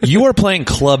 You are playing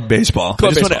club baseball.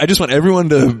 I just want everyone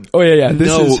to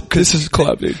This is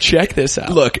club, dude. Check this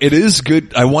out. Look, it is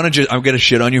good. I'm going to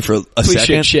shit on you for a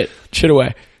second. Shit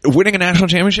away. Winning a national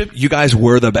championship, you guys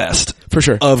were the best. For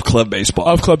sure. Of club baseball.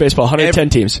 110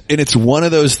 teams. And it's one of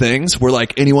those things where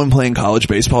like anyone playing college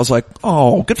baseball is like,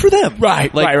 oh, good for them.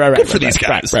 Right. Good for these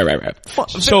guys. Right.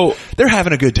 So they're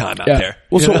having a good time out there.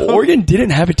 Well, so Oregon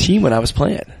didn't have a team when I was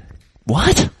playing.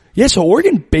 What? Yeah, so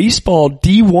Oregon baseball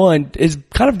D1 has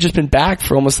kind of just been back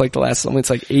for almost like the last, it's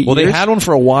like 8 years. Well, they had one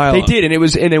for a while. They did, and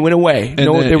it went away.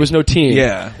 There was no team.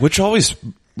 Yeah, which always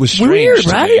was strange. Weird,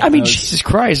 right? I mean, Jesus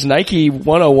Christ, Nike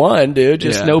 101, dude,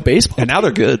 just no baseball. And now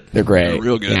they're good. They're great. They're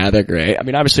real good. Yeah, they're great. I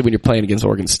mean, obviously when you're playing against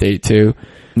Oregon State too.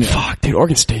 Yeah. Fuck, dude,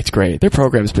 Oregon State's great. Their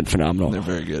program's been phenomenal. They're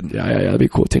very good. Yeah, that'd be a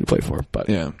cool team to play for. But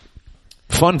yeah.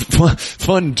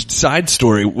 Fun side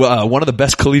story. One of the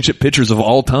best collegiate pitchers of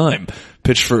all time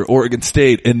pitched for Oregon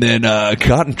State and then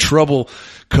got in trouble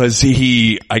because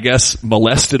he, I guess,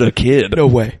 molested a kid. No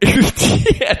way.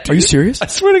 Yeah, are you serious? I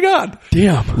swear to God.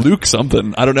 Damn. Luke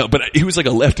something. I don't know. But he was like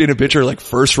a left-handed pitcher, like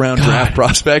first round draft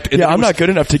prospect. And I'm not good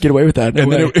enough to get away with that. No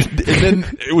way. And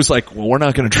then it was like, well, we're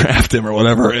not going to draft him or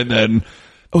whatever. And then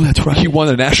oh, that's right. He won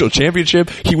the national championship.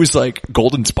 He was like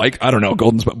Golden Spike. I don't know,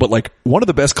 Golden Spike, but like one of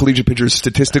the best collegiate pitchers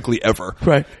statistically ever.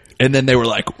 Right. And then they were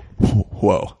like,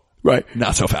 whoa. Right.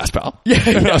 Not so fast, pal. Yeah.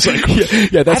 And I was like,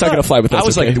 that's not going to fly with us. I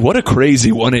was like, what a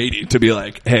crazy 180 to be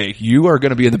like, hey, you are going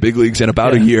to be in the big leagues in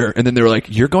about a year. And then they were like,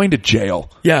 you're going to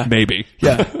jail. Yeah. Maybe.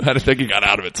 Yeah. I had to think he got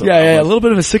out of it. Somehow. Yeah, a little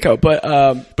bit of a sicko,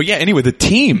 but yeah, anyway, the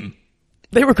team.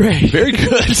 They were great. Very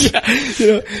good.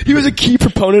 He was a key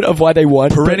proponent of why they won.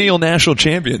 Perennial national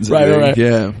champions. Right.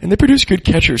 Yeah. And they produce good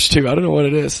catchers too. I don't know what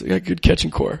it is. They got good catching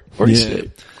core. Oregon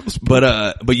State.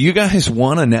 But you guys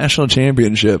won a national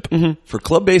championship for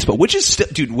club baseball, which is still,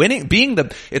 dude, winning,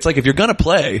 it's like if you're gonna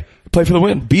play for the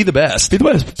win. Be the best. Be the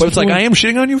best. But it's like, I am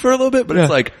shitting on you for a little bit, but it's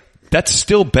like, that's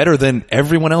still better than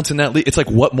everyone else in that league. It's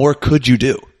like, what more could you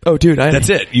do? Oh, dude, that's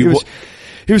it.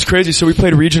 It was crazy. So we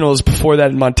played regionals before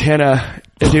that in Montana.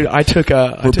 And dude, I took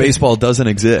where baseball doesn't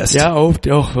exist. Yeah,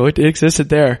 it existed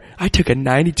there. I took a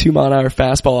 92-mile-an-hour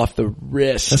fastball off the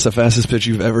wrist. That's the fastest pitch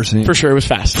you've ever seen. For sure, it was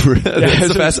fast. Is that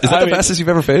the fastest you've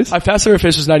ever faced? My fastest ever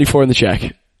faced was 94 in the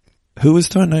check. Who was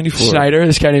throwing 94? Schneider,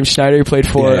 this guy named Schneider who played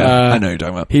for, I know who you're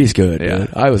talking about. He's good, dude.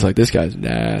 I was like, this guy's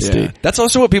nasty. Yeah. That's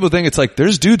also what people think. It's like,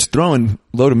 there's dudes throwing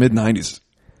low to mid 90s.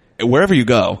 Wherever you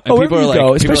go. And wherever you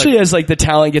go. Especially as like the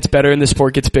talent gets better and the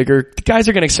sport gets bigger. The guys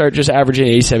are going to start just averaging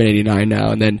 87, 89 now,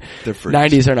 and then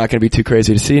 90s are not going to be too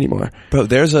crazy to see anymore. Bro,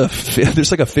 there's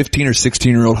like a 15 or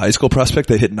 16-year-old high school prospect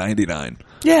that hit 99.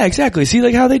 Yeah, exactly. See,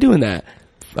 like, how are they doing that?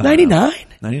 99?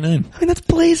 99. I mean, that's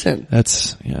blazing.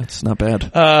 It's not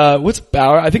bad. What's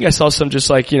Bauer? I think I saw some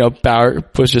just like, Bauer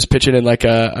was just pitching in like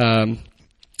a,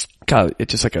 God,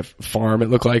 it's just like a farm it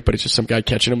looked like, but it's just some guy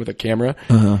catching him with a camera.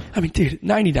 I mean, dude,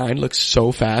 99 looks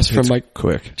so fast from like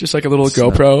quick, just like a little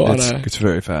GoPro it's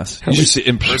very fast. You see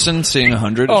in person seeing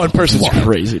 100. Oh, in person's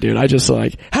crazy, dude. I just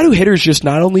like, how do hitters just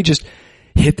not only just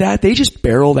hit that, they just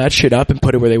barrel that shit up and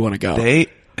put it where they want to go.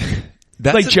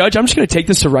 Like Judge, I'm just going to take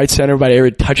this to right center by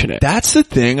Aaron touching it. That's the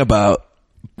thing about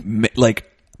like,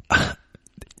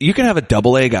 you can have a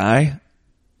AA guy.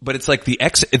 But it's like the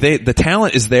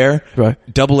talent is there, right?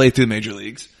 AA through the major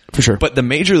leagues. For sure. But the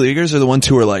major leaguers are the ones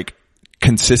who are like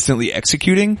consistently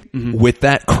executing with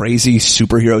that crazy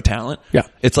superhero talent. Yeah.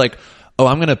 It's like, oh,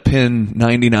 I'm going to pin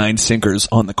 99 sinkers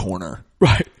on the corner.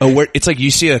 Right. Oh, it's like you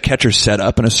see a catcher set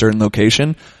up in a certain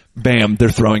location, bam, they're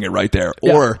throwing it right there.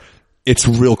 Yeah. Or it's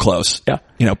real close.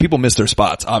 Yeah. People miss their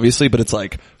spots, obviously, but it's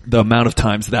like the amount of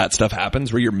times that stuff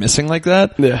happens where you're missing like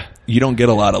that. Yeah. You don't get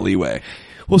a lot of leeway.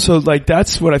 Well, so like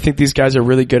that's what I think these guys are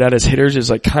really good at as hitters is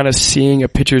like kind of seeing a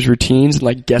pitcher's routines and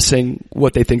like guessing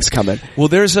what they think's coming. Well,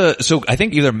 so I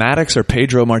think either Maddox or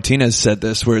Pedro Martinez said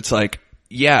this where it's like,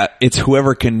 yeah, it's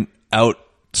whoever can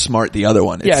outsmart the other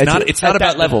one. It's not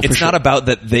about level. It's not about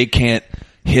that they can't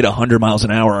hit 100 miles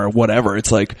an hour or whatever.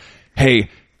 It's like, hey,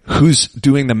 who's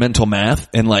doing the mental math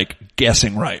and like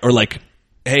guessing right? Or like,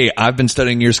 hey, I've been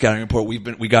studying your scouting report.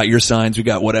 We got your signs. We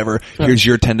got whatever. Here's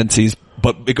your tendencies.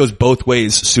 But it goes both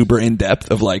ways, super in depth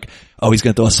of like, oh, he's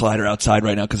going to throw a slider outside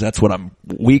right now because that's what I'm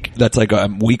weak. That's like,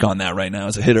 I'm weak on that right now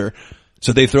as a hitter.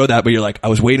 So they throw that, but you're like, I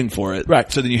was waiting for it.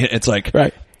 Right. So then you hit, it's like,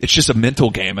 right. It's just a mental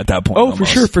game at that point. Oh,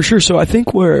 almost. For sure. So I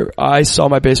think where I saw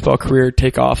my baseball career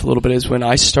take off a little bit is when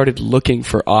I started looking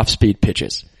for off-speed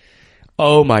pitches.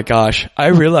 Oh my gosh. I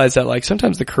realize that like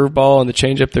sometimes the curveball and the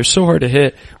changeup, they're so hard to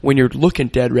hit when you're looking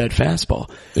dead red fastball.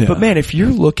 Yeah. But man, if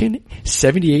you're looking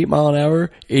 78 mile an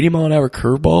hour, 80 mile an hour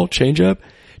curveball, changeup,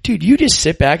 dude, you just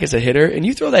sit back as a hitter and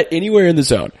you throw that anywhere in the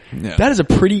zone. Yeah. That is a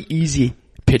pretty easy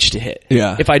pitch to hit.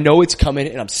 Yeah. If I know it's coming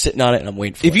and I'm sitting on it and I'm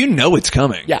waiting for it. If you know it's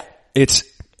coming. Yeah.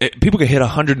 People can hit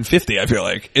 150, I feel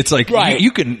like. It's like, Right.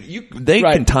 they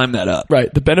Right. can time that up.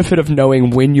 Right. The benefit of knowing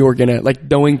when you're gonna, like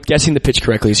guessing the pitch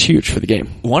correctly is huge for the game.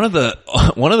 One of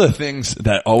the things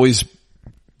that always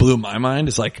blew my mind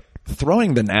is like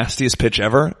throwing the nastiest pitch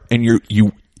ever and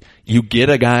you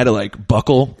get a guy to like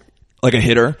buckle like a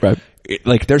hitter. Right.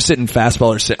 Like they're sitting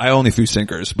fastball I only threw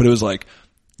sinkers, but it was like,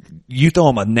 you throw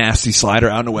them a nasty slider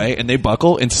out and away and they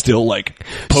buckle and still like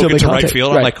poke Still it make to right contact.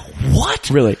 field. Right. I'm like, what?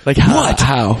 Really? Like how? What?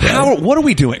 How? What are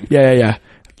we doing? Yeah.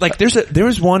 Like there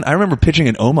was one, I remember pitching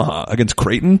in Omaha against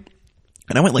Creighton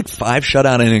and I went like 5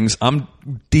 shutout innings. I'm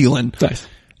dealing. Nice.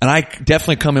 And I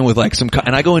definitely come in with like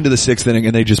and I go into the 6th inning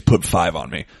and they just put 5 on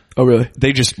me. Oh really?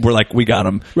 They just were like, we got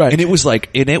him. Right. And it was like,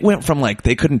 and it went from like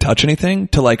they couldn't touch anything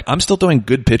to like, I'm still throwing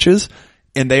good pitches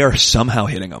and they are somehow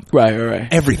hitting them. Right.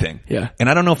 Everything. Yeah. And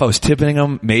I don't know if I was tipping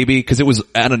them, maybe, cause it was,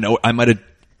 I don't know, I might have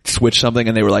switched something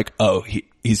and they were like, oh,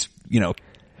 he's,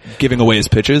 giving away his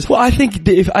pitches. Well, I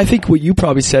think what you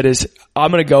probably said is, I'm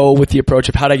gonna go with the approach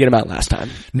of how did I get him out last time?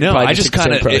 No, Probably I just took the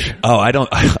same kind of,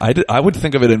 approach. I would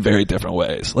think of it in very different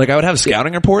ways. Like I would have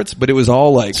scouting reports, but it was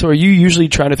all like, So are you usually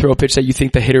trying to throw a pitch that you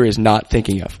think the hitter is not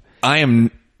thinking of?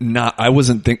 I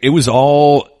wasn't thinking, it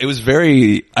was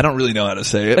very, I don't really know how to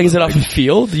say it. Like, is it off the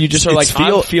field? You just are like,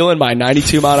 I'm feeling my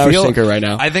 92 mile an hour sinker right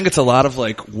now. I think it's a lot of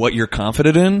like what you're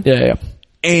confident in. Yeah.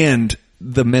 And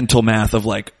the mental math of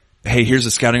like, hey, here's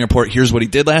a scouting report. Here's what he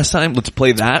did last time. Let's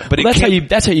play that. But that's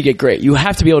how you get great. You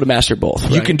have to be able to master both.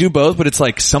 Right? You can do both, but it's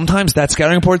like sometimes that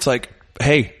scouting report's like,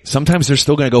 hey, sometimes they're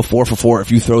still going to go 4 for 4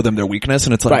 if you throw them their weakness.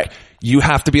 And it's like, you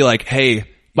have to be like, hey,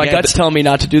 my gut's telling me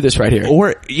not to do this right here.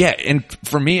 Or, yeah, and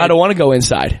for me, I don't want to go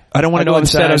inside. I don't want to go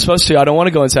inside. I'm supposed to. I don't want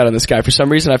to go inside on this guy. For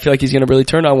some reason, I feel like he's going to really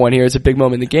turn on one here. It's a big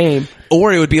moment in the game.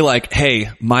 Or it would be like, hey,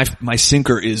 my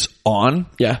sinker is on.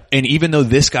 Yeah. And even though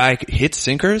this guy hits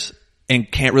sinkers and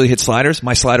can't really hit sliders,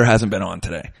 my slider hasn't been on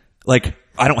today. Like,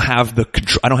 I don't have the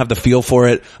control, I don't have the feel for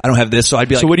it. I don't have this. So I'd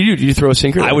be like, so what do you do? Do you throw a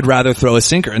sinker? I would rather throw a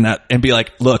sinker and be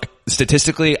like, look,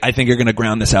 statistically, I think you're going to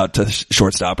ground this out to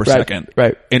shortstop or second.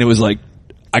 Right. And it was like,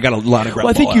 I got a lot of ground.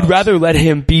 Well, I think you'd rather let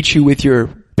him beat you with your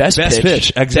best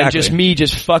pitch. Exactly. Than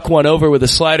just fuck one over with a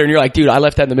slider and you're like, dude, I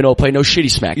left that in the middle of play. No shit, he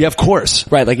smacked. Yeah, of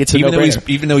course. Right. Like it's even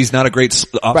though he's not a great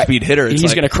off-speed hitter. He's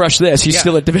like, going to crush this. He's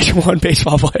still a Division I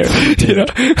baseball player. You know?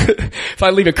 If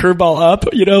I leave a curveball up,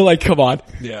 like, come on.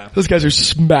 Yeah. Those guys are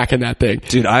smacking that thing.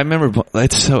 Dude, I remember, I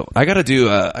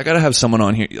gotta have someone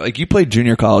on here. Like, you played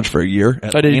junior college for a year.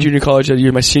 I did junior college that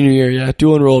year, my senior year. Yeah.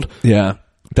 Dual enrolled. Yeah.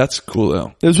 That's cool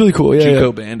though. It was really cool. Yeah.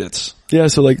 JUCO Bandits. Yeah.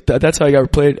 So like that's how I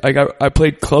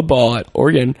played club ball at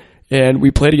Oregon and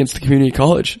we played against the community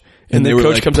college. And the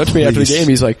coach comes up to me after the game.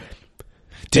 He's like,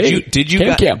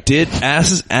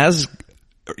 as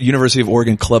University of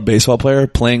Oregon club baseball player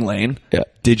playing Lane,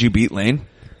 did you beat Lane?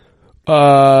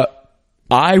 I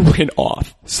went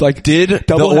off. It's like, did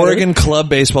the Oregon club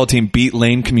baseball team beat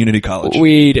Lane Community College?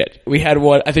 We did. We had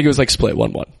one, I think it was like split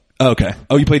 1-1. Okay.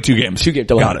 Oh, you played 2 games. 2 games.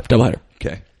 Double header.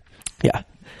 Okay. Yeah.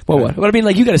 Well, what I mean,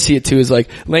 like, you gotta see it too, is like,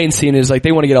 Lane's scene is like,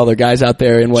 they want to get all their guys out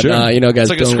there and whatnot, sure. Guys. It's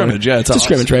like a scrimmage, yeah. It's a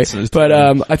scrimmage, right? But,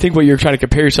 I think what you're trying to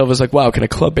compare yourself is like, wow, can a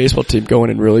club baseball team go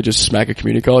in and really just smack a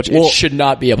community college? It should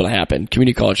not be able to happen.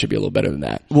 Community college should be a little better than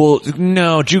that. Well,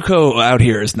 no, JUCO out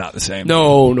here is not the same.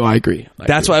 No, I agree.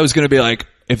 That's why I was gonna be like,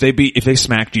 if they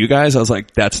smacked you guys, I was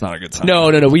like, that's not a good sign. No.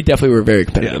 We definitely were very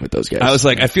competitive with those guys. I was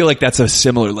like, I feel like that's a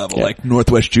similar level, like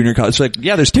Northwest Junior College. Like,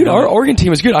 yeah, there's dude, our Oregon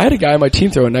team is good. I had a guy on my team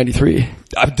throwing 93.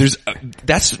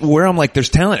 That's where I'm like, there's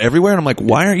talent everywhere, and I'm like,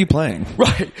 why aren't you playing?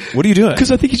 Right. What are you doing?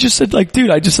 Because I think he just said, like,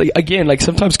 dude, I just like, again, like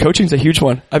sometimes coaching's a huge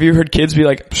one. Have you heard kids be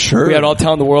like, sure, we had all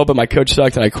talent in the world, but my coach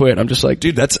sucked and I quit. I'm just like,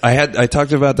 dude, I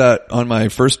talked about that on my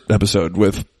first episode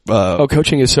with.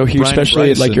 Coaching is so huge, Brian especially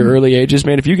Bryce at like your early ages,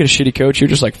 man. If you get a shitty coach, you're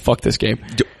just like, fuck this game.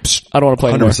 I don't want to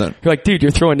play anymore. 100%. You're like, dude,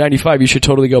 you're throwing 95. You should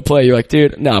totally go play. You're like,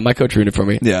 dude, nah, my coach ruined it for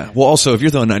me. Yeah. Well, also, if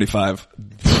you're throwing 95,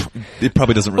 it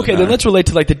probably doesn't really matter. Then let's relate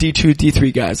to like the D2,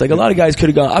 D3 guys. Like a lot of guys could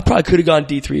have gone, I probably could have gone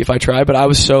D3 if I tried, but I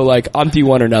was so like, I'm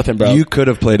D1 or nothing, bro. You could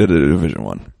have played at a Division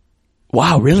I.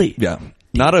 Wow, really? Yeah.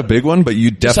 Not a big one, but you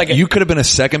definitely, you could have been a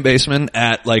second baseman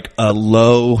at like a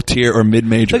low tier or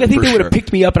mid-major. Like I think they would have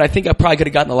picked me up, and I think I probably could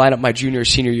have gotten the lineup my junior or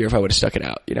senior year if I would have stuck it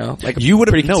out, Like you would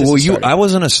have, I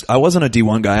wasn't a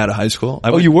D1 guy out of high school.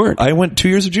 You weren't? I went 2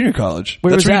 years of junior college.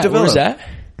 Where was that?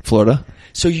 Florida.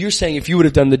 So you're saying if you would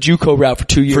have done the JUCO route for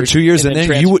 2 years, and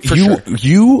then you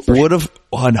would have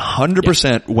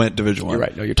 100% went Division I. You're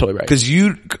right. No, you're totally right. Because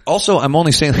I'm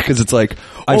only saying that because it's like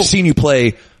I've seen you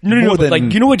play. No, but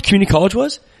like, you know what community college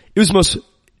was? It was the most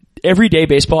everyday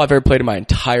baseball I've ever played in my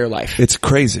entire life. It's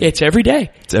crazy. It's every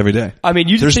day. It's every day. I mean,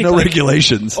 there's no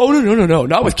regulations. Oh no,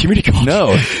 not with community college.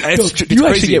 No, you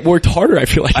actually get worked harder. I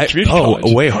feel like community college.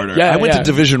 Way harder. Yeah, I went to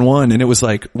Division I, and it was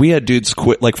like we had dudes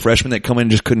quit, like freshmen that come in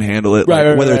and just couldn't handle it.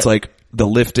 Like, whether it's like the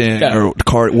lifting or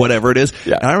card, whatever it is.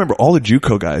 Yeah. And I remember all the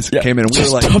JUCO guys came in, and we were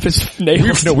like, tough as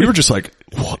nails. we were just like,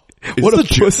 what? What a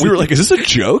joke. We were like, is this a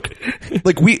joke?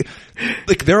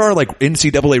 Like there are like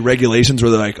NCAA regulations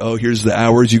where they're like, oh, here's the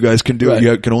hours you guys can do.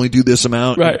 You can only do this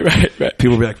amount. Right.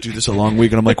 People will be like, dude, this is a long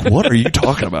week. And I'm like, what are you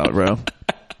talking about, bro?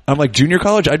 I'm like, junior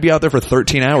college, I'd be out there for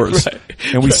 13 hours.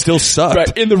 And we still sucked.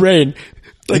 Right. In the rain.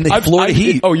 Like, in the Florida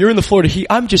heat. Oh, you're in the Florida heat.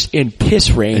 I'm just in piss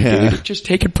rain, dude. Just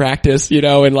taking practice,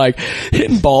 and like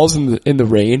hitting balls in the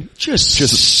rain. Just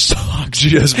sucks.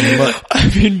 Just mud.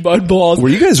 I mean, mud balls. Were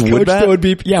you guys wood bat?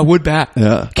 Wood bat.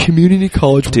 Yeah. Community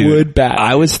college wood bat.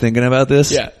 I was thinking about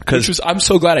this. Yeah. I'm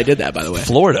so glad I did that, by the way.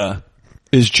 Florida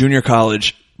is junior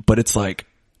college, but it's like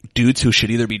dudes who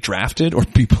should either be drafted or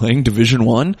be playing Division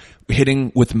I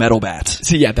hitting with metal bats.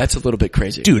 See, yeah, that's a little bit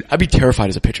crazy. Dude, I'd be terrified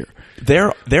as a pitcher.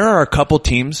 There are a couple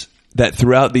teams that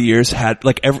throughout the years had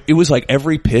like it was like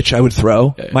every pitch I would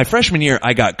throw. Yeah. My freshman year,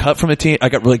 I got cut from a team. I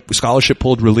got like scholarship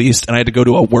pulled, released, and I had to go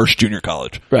to a worse junior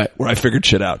college. Right. Where I figured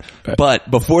shit out. Right.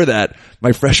 But before that,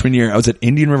 my freshman year, I was at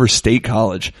Indian River State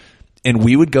College. And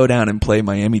we would go down and play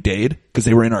Miami-Dade because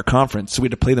they were in our conference. So we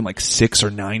had to play them like 6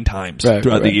 or 9 times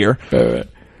throughout the year. Right.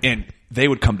 And they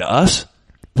would come to us.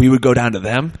 We would go down to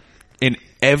them. And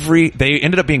they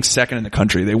ended up being second in the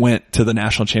country. They went to the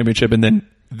national championship. And then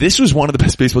this was one of the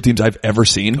best baseball teams I've ever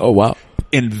seen. Oh, wow.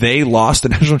 And they lost the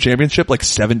national championship like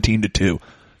 17-2.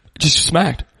 Just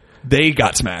smacked. They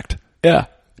got smacked. Yeah.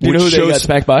 Do you know who they got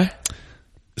smacked by?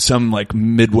 Some like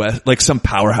Midwest, like some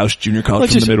powerhouse junior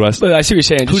college from the Midwest. But I see what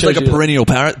you're saying. Who's like a perennial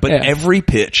power. But every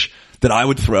pitch that I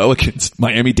would throw against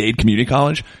Miami-Dade Community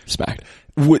College, smacked.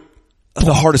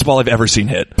 The hardest ball I've ever seen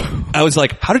hit. I was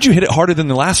like, how did you hit it harder than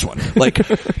the last one? Like,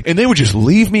 and they would just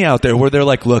leave me out there where they're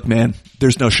like, look, man,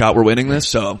 there's no shot we're winning this.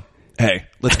 So, hey,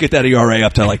 let's get that ERA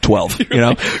up to like 12,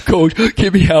 Coach,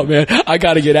 get me out, man. I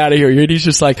got to get out of here. And he's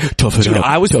just like, tough it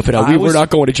out. We're not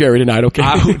going to Jerry tonight, okay?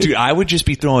 I would just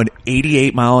be throwing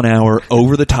 88 mile an hour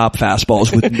over the top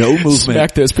fastballs with no movement.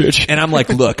 Smack this bitch. And I'm like,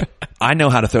 look, I know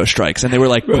how to throw strikes. And they were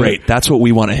like, great, that's what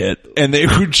we want to hit. And they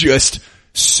would just,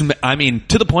 to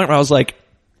the point where I was like,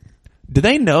 do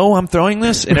they know I'm throwing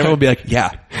this? And everyone would be like,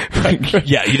 yeah.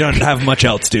 Yeah, you don't have much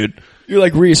else, dude. You're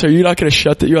like, Reese, are you not going to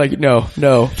shut that? You're like, no,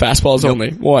 fastballs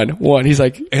only. One. He's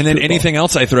like, and then anything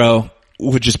else I throw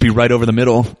would just be right over the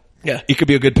middle. Yeah. It could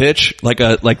be a good pitch, like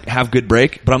have good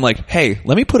break, but I'm like, hey,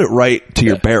 let me put it right to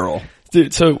your barrel.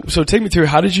 Dude, so take me through,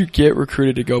 how did you get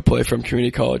recruited to go play from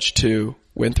community college to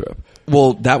Winthrop?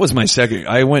 Well, that was my second.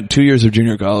 I went 2 years of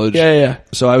junior college. Yeah.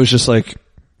 So I was just like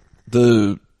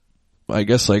the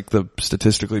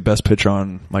statistically best pitcher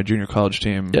on my junior college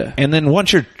team. Yeah. And then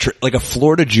once you're like a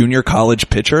Florida junior college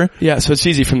pitcher. Yeah. So it's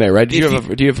easy from there, right? Do you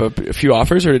have a few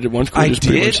offers, or did one school just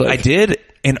pretty much like? I did.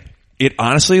 And it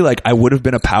honestly, like, I would have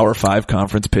been a Power 5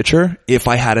 conference pitcher if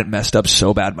I hadn't messed up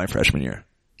so bad my freshman year.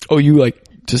 Oh, you like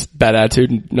just bad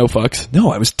attitude and no fucks?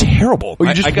 No, I was terrible.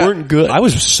 Oh, you weren't good. I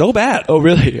was so bad. Oh,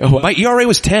 really? Oh, wow. My ERA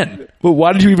was 10. But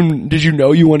why did you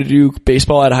know you wanted to do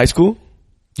baseball out of high school?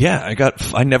 Yeah,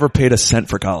 I never paid a cent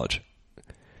for college.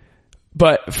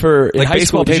 But in high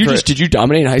school, did you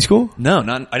dominate in high school? No,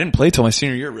 I didn't play till my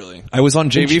senior year, really. I was on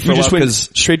JV for a while because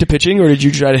straight to pitching, or did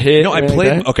you try to hit? No, I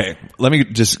played. Okay,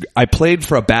 I played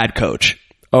for a bad coach.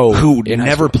 Oh, who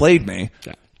never played me.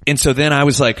 Yeah. And so then I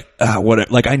was like,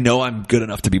 like, I know I'm good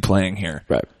enough to be playing here.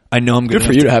 Right. I know I'm good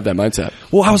for you to have that mindset.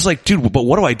 Well, I was like, dude, but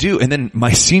what do I do? And then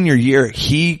my senior year,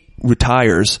 he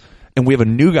retires and we have a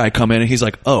new guy come in and he's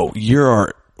like, oh, you're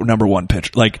our number one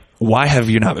pitcher. Like, why have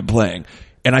you not been playing?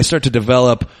 And I start to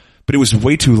develop, but it was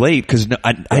way too late because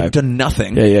I'd done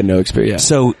nothing. Yeah, you had no experience.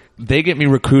 So they get me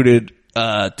recruited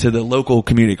to the local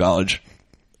community college,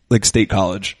 like State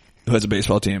College, who has a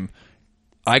baseball team.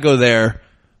 I go there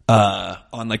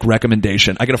on like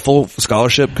recommendation. I get a full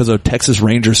scholarship because a Texas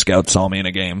Ranger scout saw me in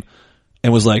a game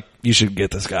and was like, you should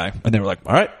get this guy. And they were like,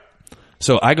 all right.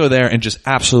 So I go there and just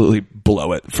absolutely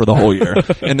blow it for the whole year.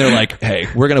 And they're like, hey,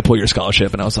 we're going to pull your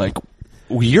scholarship. And I was like,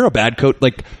 well, you're a bad coach.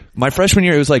 Like, my freshman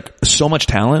year, it was like so much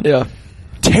talent. Yeah.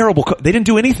 Terrible. They didn't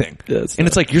do anything. Yeah,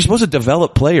 it's like, you're supposed to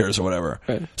develop players or whatever.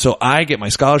 Right. So I get my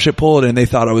scholarship pulled and they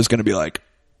thought I was going to be like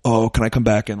oh, can I come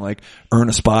back and like earn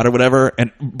a spot or whatever?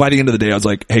 And by the end of the day, I was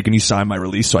like, hey, can you sign my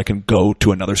release so I can go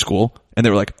to another school? And they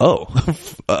were like, oh,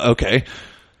 okay.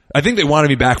 I think they wanted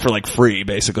me back for like free,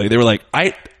 basically. They were like,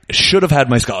 I should have had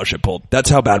my scholarship pulled. That's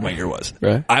how bad my year was.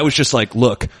 Right. I was just like,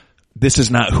 look, this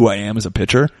is not who I am as a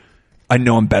pitcher. I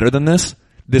know I'm better than this.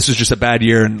 This was just a bad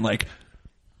year. And like,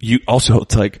 you also,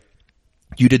 it's like,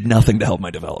 you did nothing to help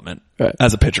my development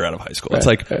as a pitcher out of high school. It's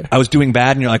like, I was doing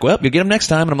bad and you're like, well, you'll get him next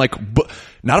time. And I'm like,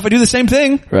 not if I do the same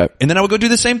thing. Right. And then I would go do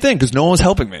the same thing because no one was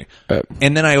helping me. Right.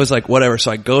 And then I was like, whatever.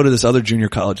 So I go to this other junior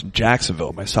college in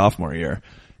Jacksonville, my sophomore year.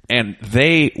 And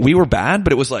we were bad,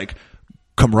 but it was like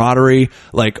camaraderie,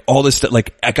 like all this stuff.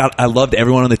 Like I loved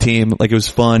everyone on the team. Like it was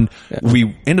fun. Yeah.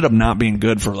 We ended up not being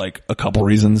good for like a couple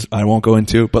reasons I won't go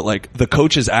into, but like the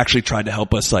coaches actually tried to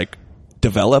help us like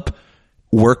develop,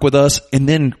 work with us, and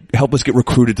then help us get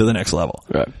recruited to the next level.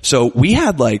 Right. So we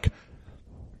had like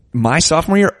my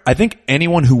sophomore year, I think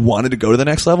anyone who wanted to go to the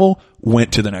next level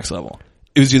went to the next level.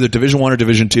 It was either Division 1 or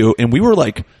Division 2, and we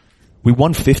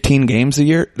won 15 games that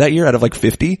year out of like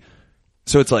 50.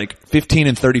 So it's like 15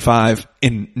 and 35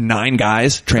 and 9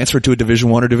 guys transferred to a Division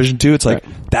 1 or Division 2. It's like,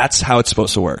 that's how it's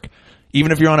supposed to work.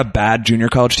 Even if you're on a bad junior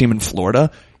college team in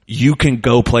Florida, you can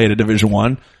go play at a Division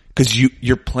 1 because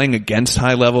you're playing against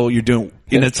high level. You're doing,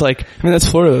 and it's like, I mean, that's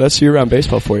Florida. That's year-round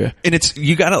baseball for you. And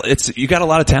you got a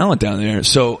lot of talent down there.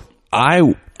 So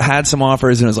I had some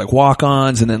offers and it was like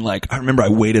walk-ons. And then like, I remember I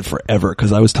waited forever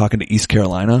because I was talking to East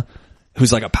Carolina,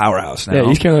 who's like a powerhouse now.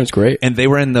 Yeah, East Carolina's great. And they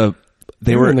were in the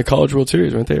College World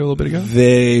Series, weren't they, a little bit ago?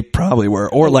 They probably were.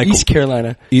 Or like East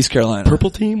Carolina. Purple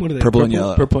team? What are they? Purple and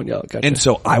yellow. Purple and yellow. Gotcha. And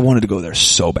so I wanted to go there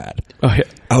so bad. Oh yeah.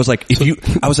 I was like,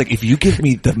 if you give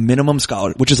me the minimum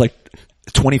scholarship, which is like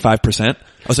 25%, I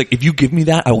was like, if you give me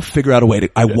that, I will figure out a way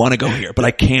I want to go here, but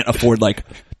I can't afford like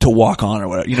to walk on or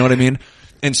whatever. You know what I mean?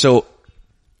 And so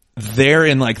they're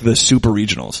in like the super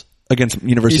regionals against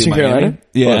University of Miami. Carolina?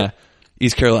 Yeah. Or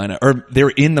East Carolina. Or they're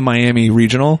in the Miami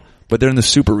regional, but they're in the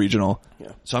super regional.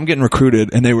 Yeah. So I'm getting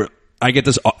recruited and I get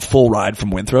this full ride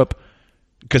from Winthrop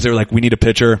because they were like, we need a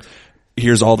pitcher.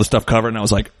 Here's all the stuff covered. And I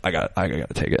was like, I got to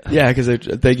take it. Yeah. Cause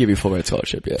they give you full ride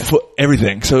scholarship. Yeah.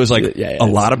 Everything. So it was like a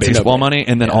lot of baseball money.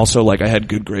 And then also like I had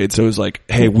good grades. So it was like,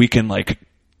 hey, we can like,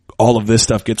 all of this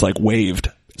stuff gets like waived.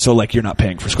 So like you're not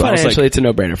paying for school. Financially, it's a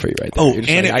no-brainer for you right there. Oh,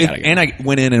 and I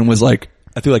went in and was like,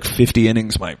 I threw like 50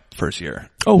 innings my first year.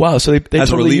 Oh wow. So they as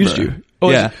totally a reliever. used you. Oh,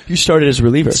 yeah. You started as a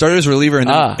reliever. Started as a reliever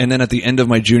and then at the end of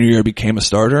my junior year I became a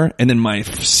starter. And then my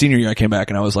senior year I came back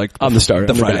and I was like, I'm the starter.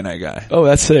 The Friday night guy. Oh,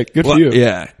 that's sick. Good for you.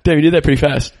 Yeah. Damn, you did that pretty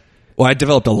fast. Well, I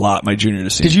developed a lot my junior to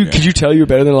senior year. Could you tell you were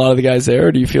better than a lot of the guys there,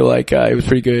 or do you feel like it was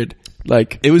pretty good?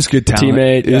 Like it was good talent.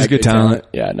 Teammate. It was good talent.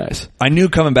 Yeah, nice. I knew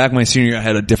coming back my senior year I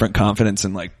had a different confidence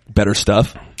and like better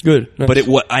stuff. Good. Nice.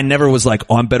 But I never was like,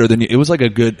 oh, I'm better than you. It was like a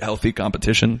good, healthy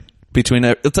competition between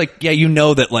it. It's like, yeah, you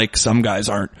know that like some guys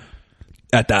aren't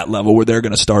at that level where they're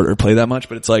going to start or play that much,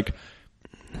 but it's like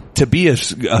to be a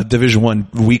Division I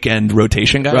weekend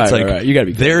rotation guy. It's like, right. You gotta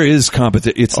be there is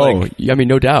competition. It's like, I mean,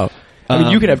 no doubt. I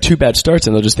mean, you could have 2 bad starts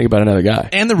and they'll just think about another guy.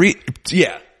 And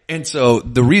And so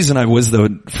the reason I was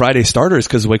the Friday starter is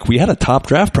because like we had a top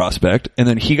draft prospect and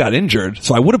then he got injured.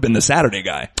 So I would have been the Saturday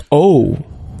guy. Oh,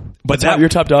 but your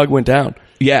top dog went down.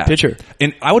 Yeah. Pitcher.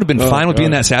 And I would have been fine with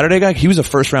being that Saturday guy. He was a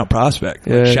first round prospect.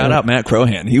 Yeah, Shout out Matt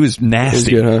Crohan. He was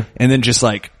nasty. He was good, huh? And then just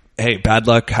like, hey, bad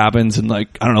luck happens and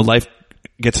like, I don't know, life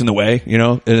gets in the way, you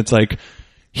know? And it's like,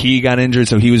 he got injured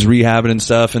so he was rehabbing and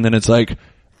stuff. And then it's like,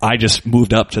 I just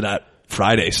moved up to that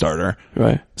Friday starter.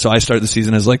 Right. So I started the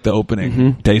season as like the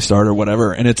opening day starter,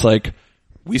 whatever. And it's like,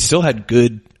 we still had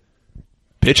good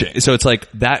pitching. So it's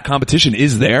like that competition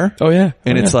is there. Oh yeah.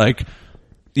 And it's like,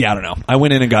 yeah, I don't know. I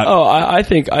went in and got. Oh, I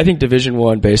think Division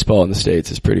I baseball in the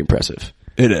States is pretty impressive.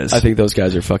 It is. I think those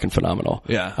guys are fucking phenomenal.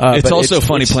 Yeah. It's also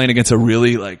funny playing against a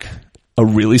really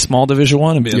small Division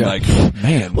I and being like,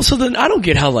 man. Well, so then I don't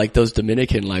get how like those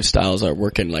Dominican lifestyles are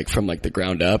working like from like the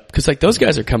ground up, because like those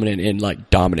guys are coming in and like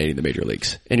dominating the major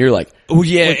leagues, and you're like, oh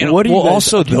yeah. Like, and what do you guys,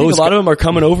 also do you think a lot of them are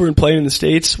coming over and playing in the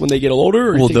States when they get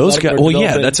older? Or well, those guys. Well,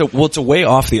 yeah. It's a way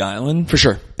off the island for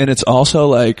sure, and it's also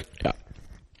like,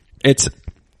 it's.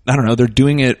 I don't know. They're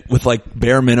doing it with like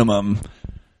bare minimum,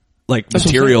 like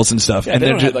materials and stuff, and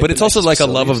then but it's also like a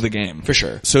love of the game for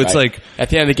sure. So it's like at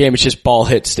the end of the game, it's just ball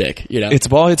hit stick. You know, it's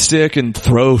ball hit stick and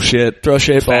throw shit, ball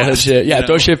hit shit. Yeah,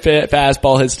 throw shit fast,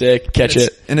 ball hit stick, catch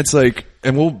it, and it's like,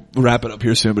 and we'll wrap it up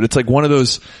here soon. But it's like one of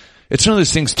those. It's one of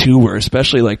those things too, where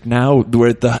especially like now,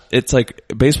 where it's like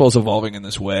baseball's evolving in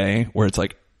this way, where it's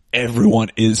like everyone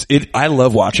is it. I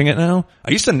love watching it now.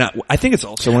 I used to not. I think it's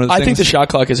also one of the things. I think the shot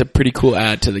clock is a pretty cool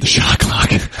add to the game. Shot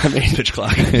clock. I mean, pitch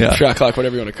clock. Yeah. Shot clock,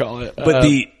 whatever you want to call it. But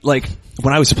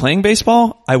when I was playing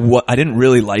baseball, I didn't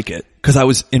really like it because I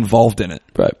was involved in it.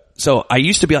 Right. So I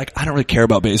used to be like, I don't really care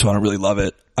about baseball. I don't really love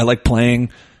it. I like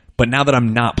playing. But now that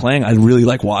I'm not playing, I really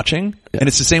like watching. Yeah. And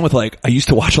it's the same with like, I used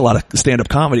to watch a lot of stand-up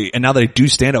comedy. And now that I do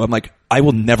stand-up, I'm like, I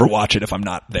will never watch it if I'm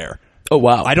not there. Oh,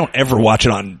 wow. I don't ever watch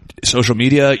it on social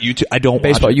media, YouTube. I don't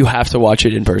baseball, watch it. You have to watch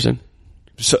it in person.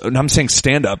 So and I'm saying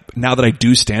stand-up. Now that I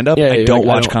do stand-up, I don't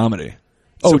watch comedy.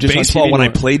 So just baseball, when I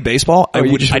played baseball, I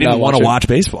didn't want to watch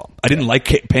baseball. I didn't like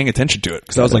paying attention to it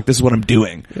because I was like, this is what I'm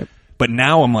doing. Yep. But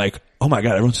now I'm like, oh my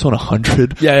God, everyone's throwing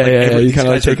 100. Yeah. You kind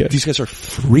of like take it. These guys are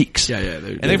freaks. Yeah.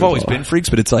 And they've always been freaks,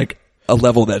 but it's like a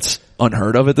level that's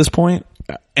unheard of at this point.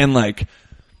 Yeah. And like,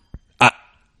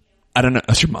 I don't know.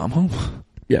 Is your mom home?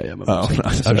 Yeah. My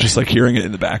mom's I was just like hearing it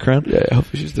in the background. Yeah.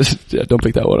 Hopefully don't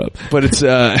pick that one up. But it's,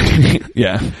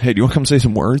 yeah. Hey, do you want to come say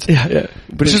some words? Yeah.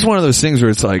 But it's just one of those things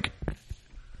where it's like,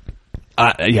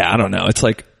 I don't know. It's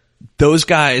like those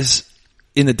guys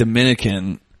in the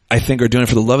Dominican, I think, are doing it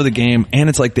for the love of the game, and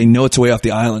it's like they know it's way off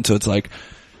the island, so it's like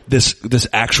this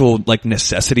actual like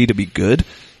necessity to be good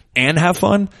and have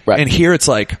fun. Right. And here it's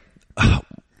like, why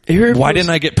didn't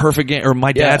I get perfect game? Or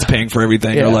my dad's paying for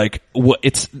everything, or like what?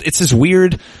 It's this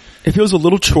weird. It feels a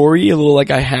little chore-y, a little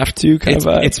like I have to kind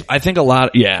of. It's I think a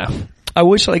lot. Yeah. I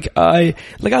wish I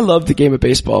loved the game of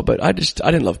baseball, but I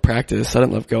didn't love practice. I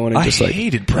didn't love going and just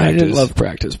hated practice. I didn't love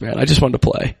practice, man. I just wanted to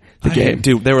play the game.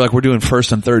 Dude, they were like, we're doing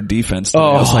first and third defense. Oh,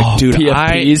 I was like, dude,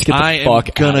 PFPs, I am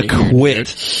gonna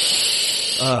quit.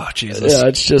 Oh, Jesus. Yeah,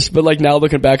 it's just, but like now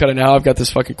looking back on it now, I've got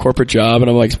this fucking corporate job and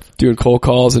I'm like doing cold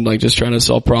calls and like just trying to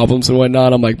solve problems and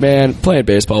whatnot. I'm like, man, playing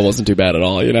baseball wasn't too bad at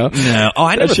all, you know? No. Oh,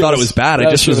 I never thought it was bad. I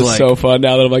just was like, so fun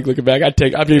now that I'm like looking back. I'd do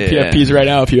PFPs right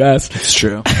now if you ask. It's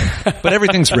true. But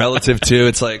everything's relative too.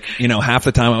 It's like, you know, half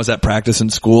the time I was at practice in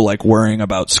school, like worrying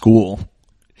about school.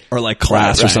 Or like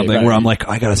class or something where I'm like,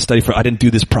 I gotta study I didn't do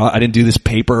this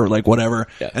paper or like whatever.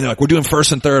 Yeah. And they're like, we're doing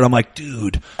first and third. I'm like,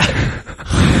 dude,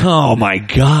 oh my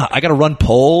God. I gotta run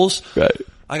polls. Right.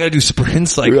 I gotta do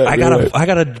sprints. Like, I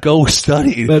gotta go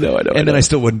study. I know. And then I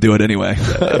still wouldn't do it anyway.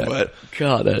 Yeah. But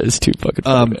God, that is too fucking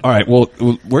fun. All right. Well,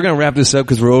 we're gonna wrap this up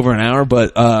because we're over an hour,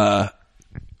 but,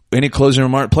 any closing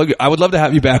remark? I would love to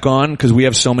have you back on because we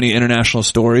have so many international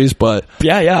stories, but.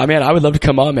 Yeah, I mean, I would love to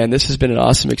come on, man. This has been an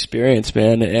awesome experience,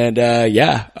 man. And,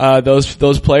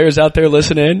 those players out there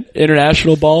listening,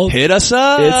 international ball. Hit us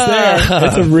up. It's there.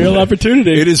 It's a real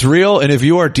opportunity. It is real. And if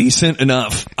you are decent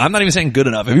enough, I'm not even saying good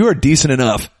enough. If you are decent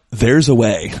enough, there's a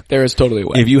way. There is totally a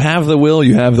way. If you have the will,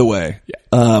 you have the way. Yeah.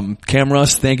 Cam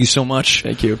Russ, thank you so much.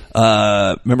 Thank you.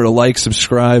 Remember to like,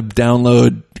 subscribe,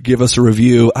 download, give us a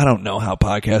review. I don't know how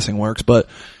podcasting works, but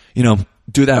you know,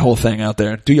 do that whole thing out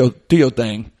there. Do your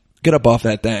thing. Get up off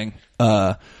that thing.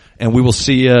 And we will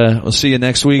see you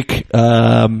next week,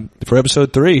 for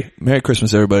episode 3. Merry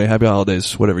Christmas, everybody. Happy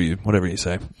holidays. Whatever you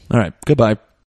say. All right. Goodbye.